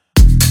sound.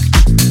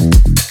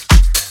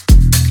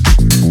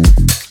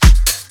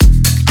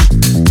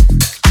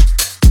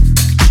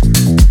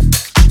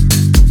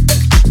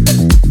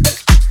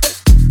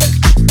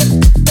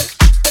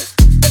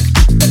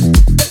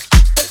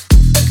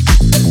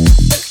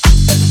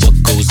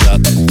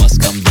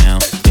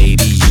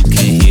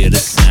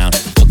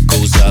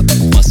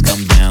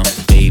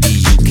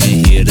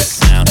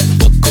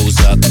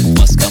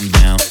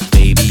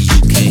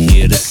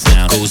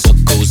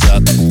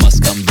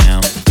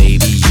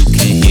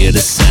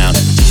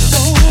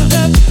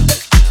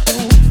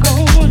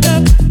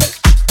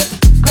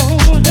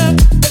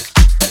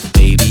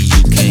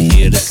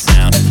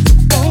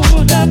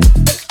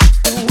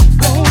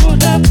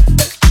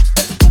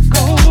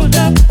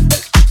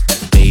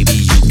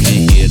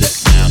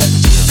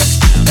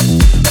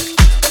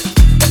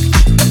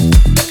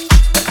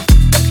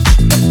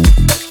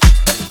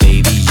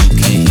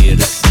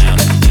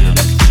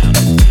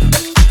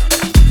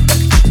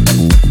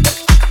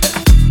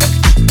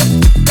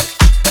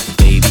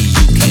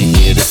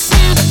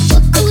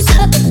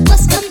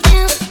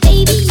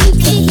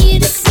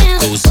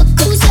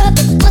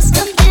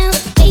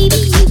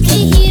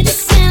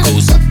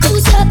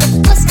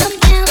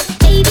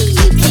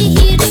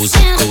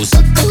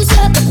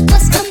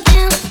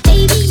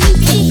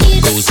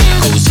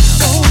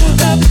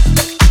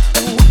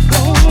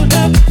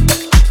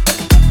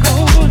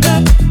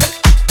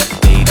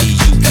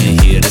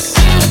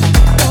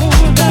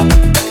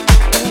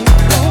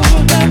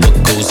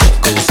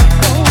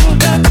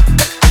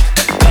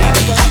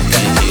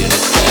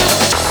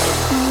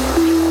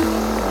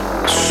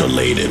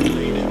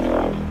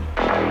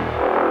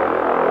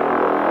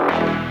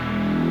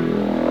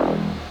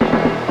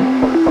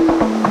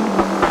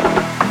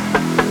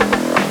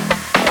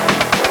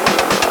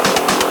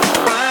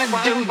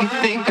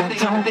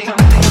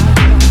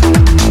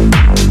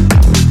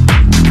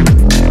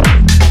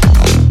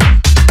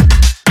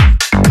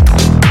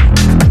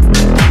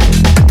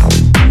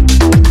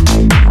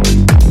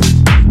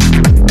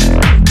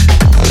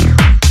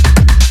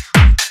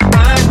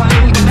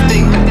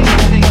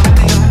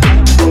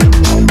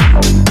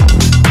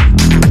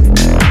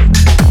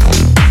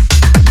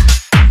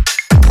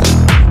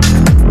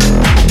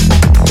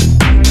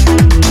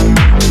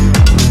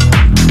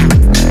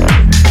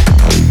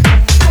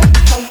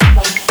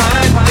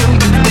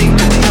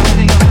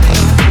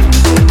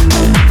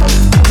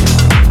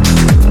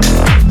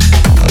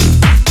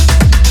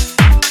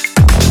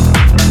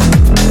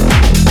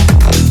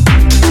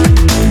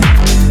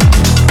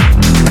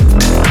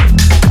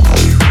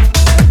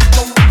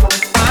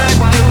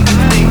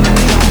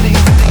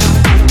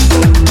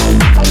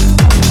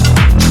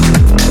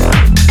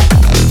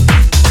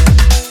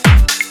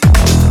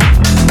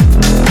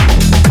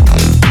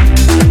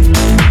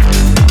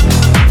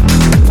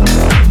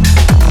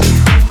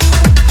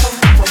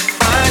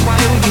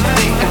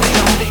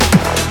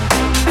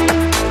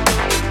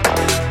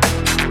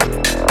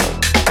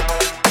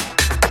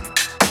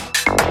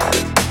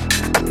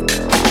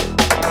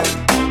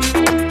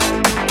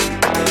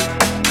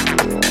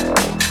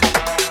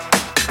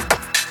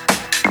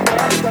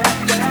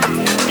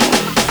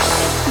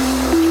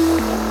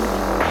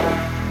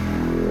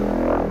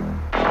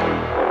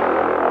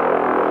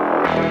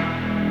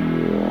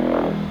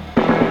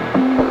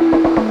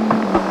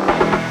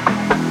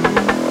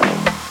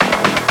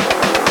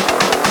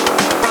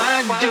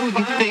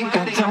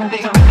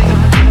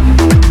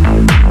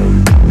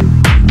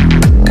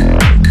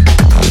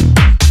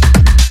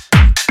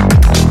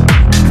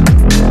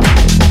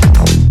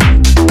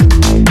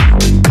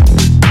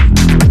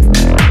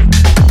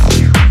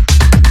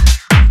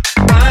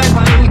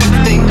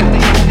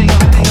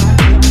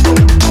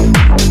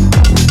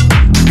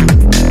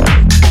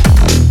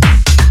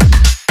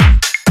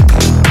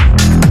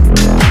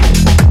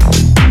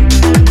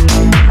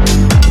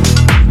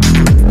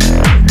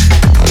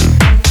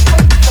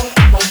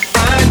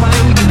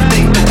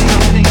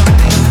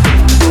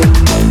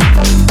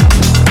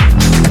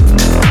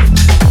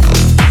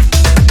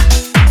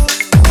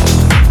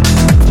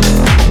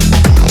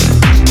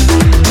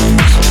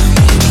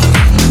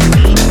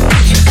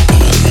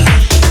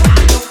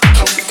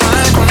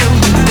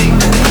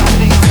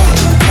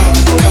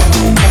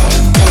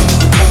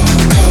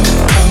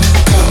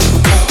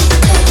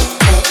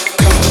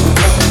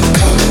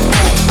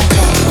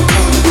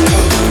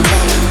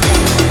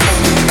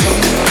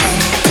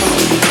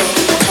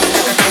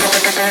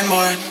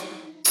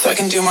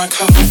 do my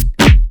coke.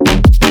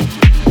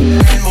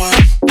 And more.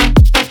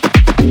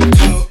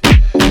 Coke.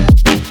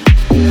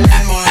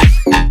 And more.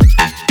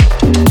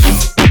 Coke.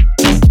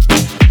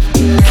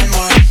 And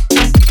more.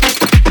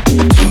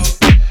 Coke.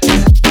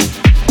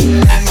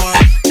 And more.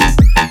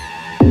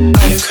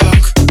 I do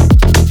coke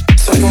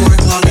so I can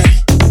work longer,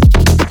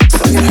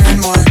 so I can earn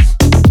more,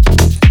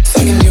 so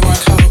I can do more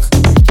coke.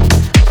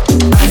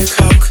 I do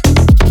coke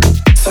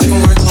so I can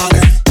work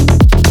longer,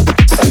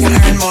 so I can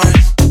earn more,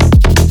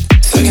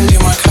 so I can do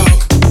more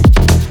coke.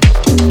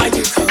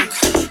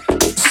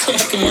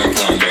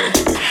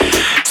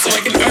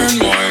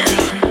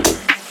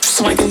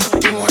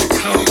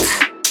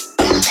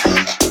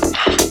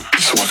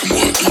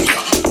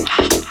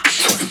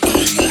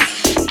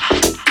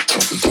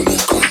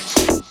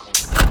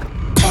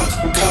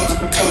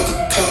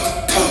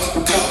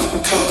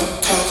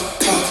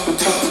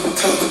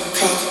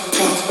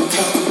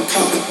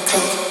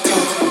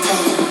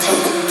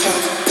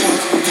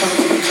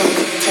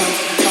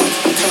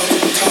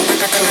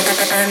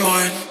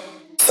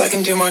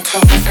 my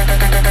coat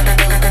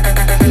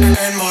and more.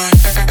 And more.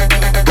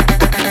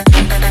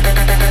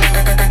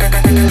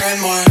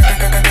 And more. And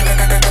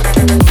more.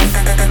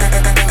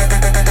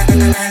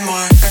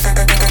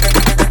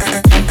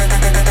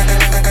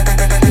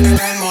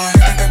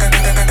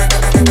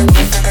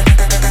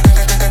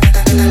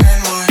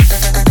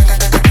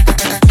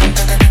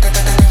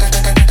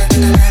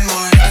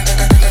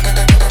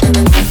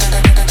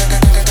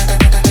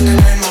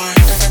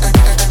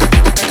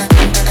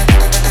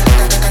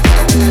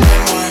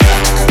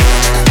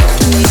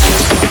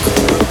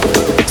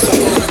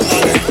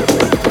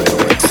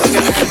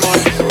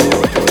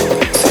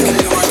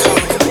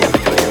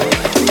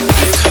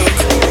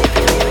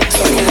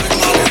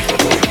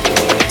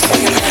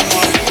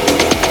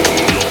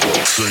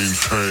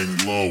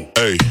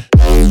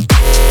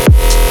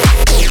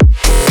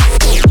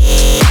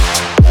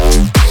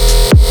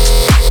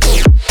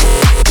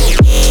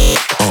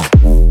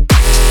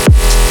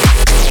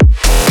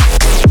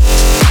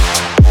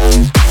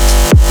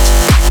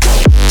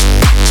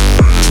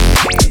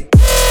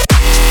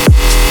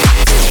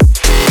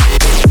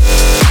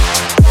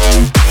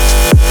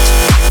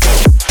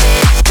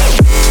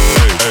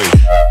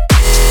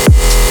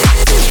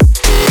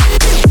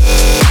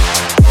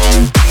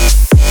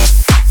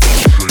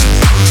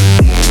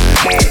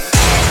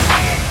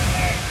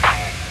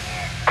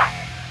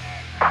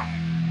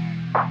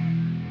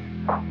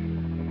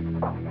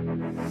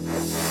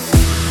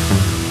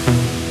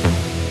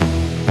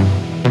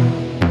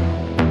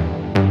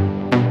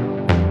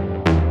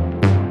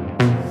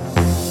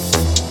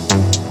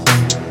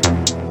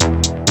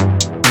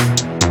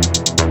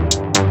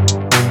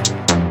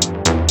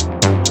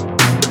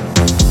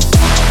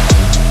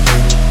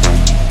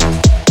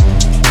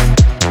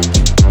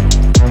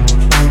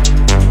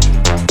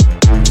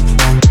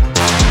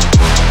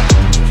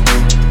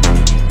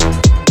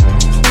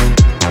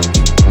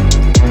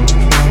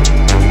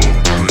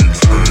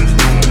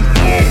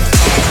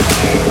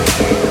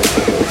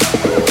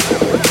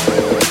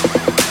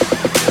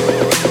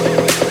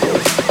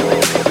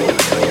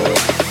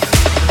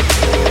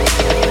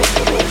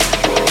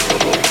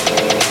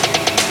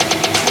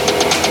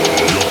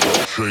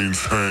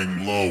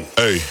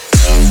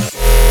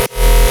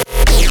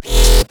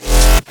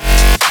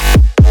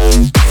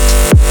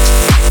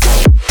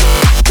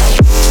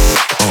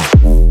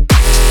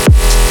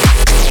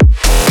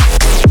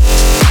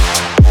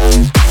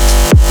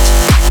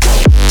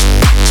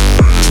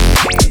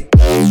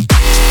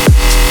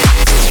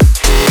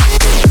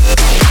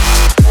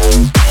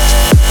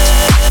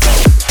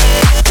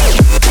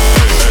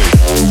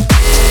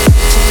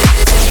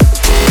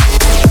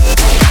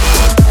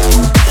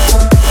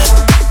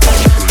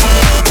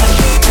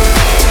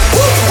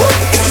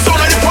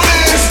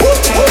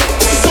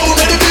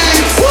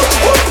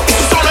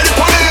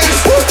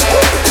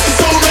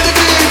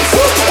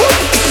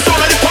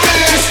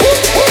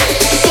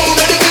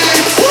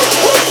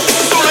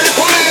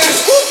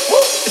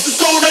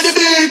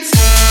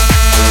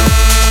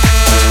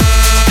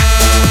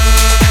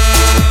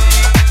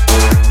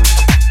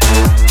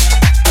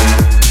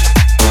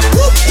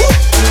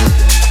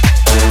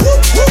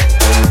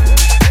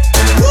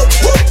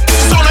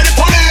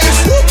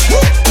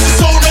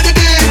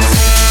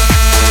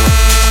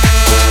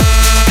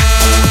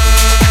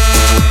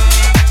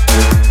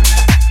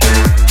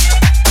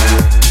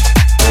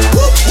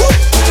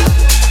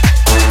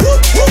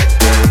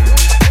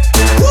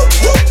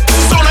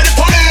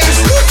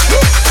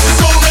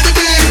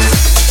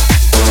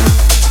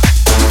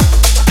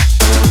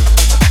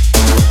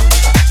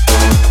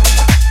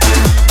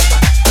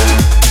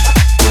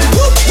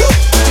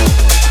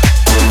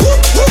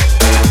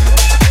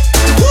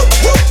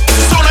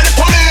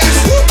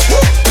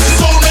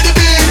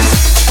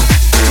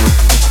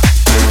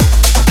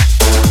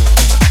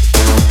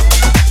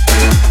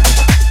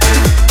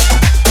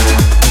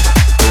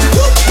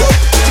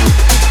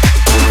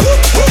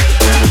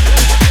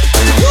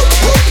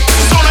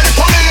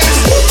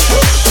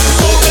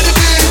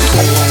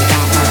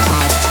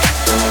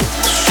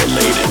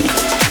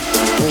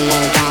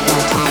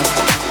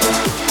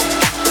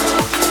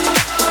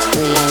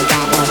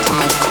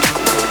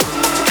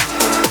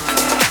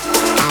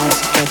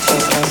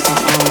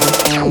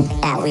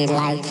 That we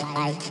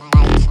like.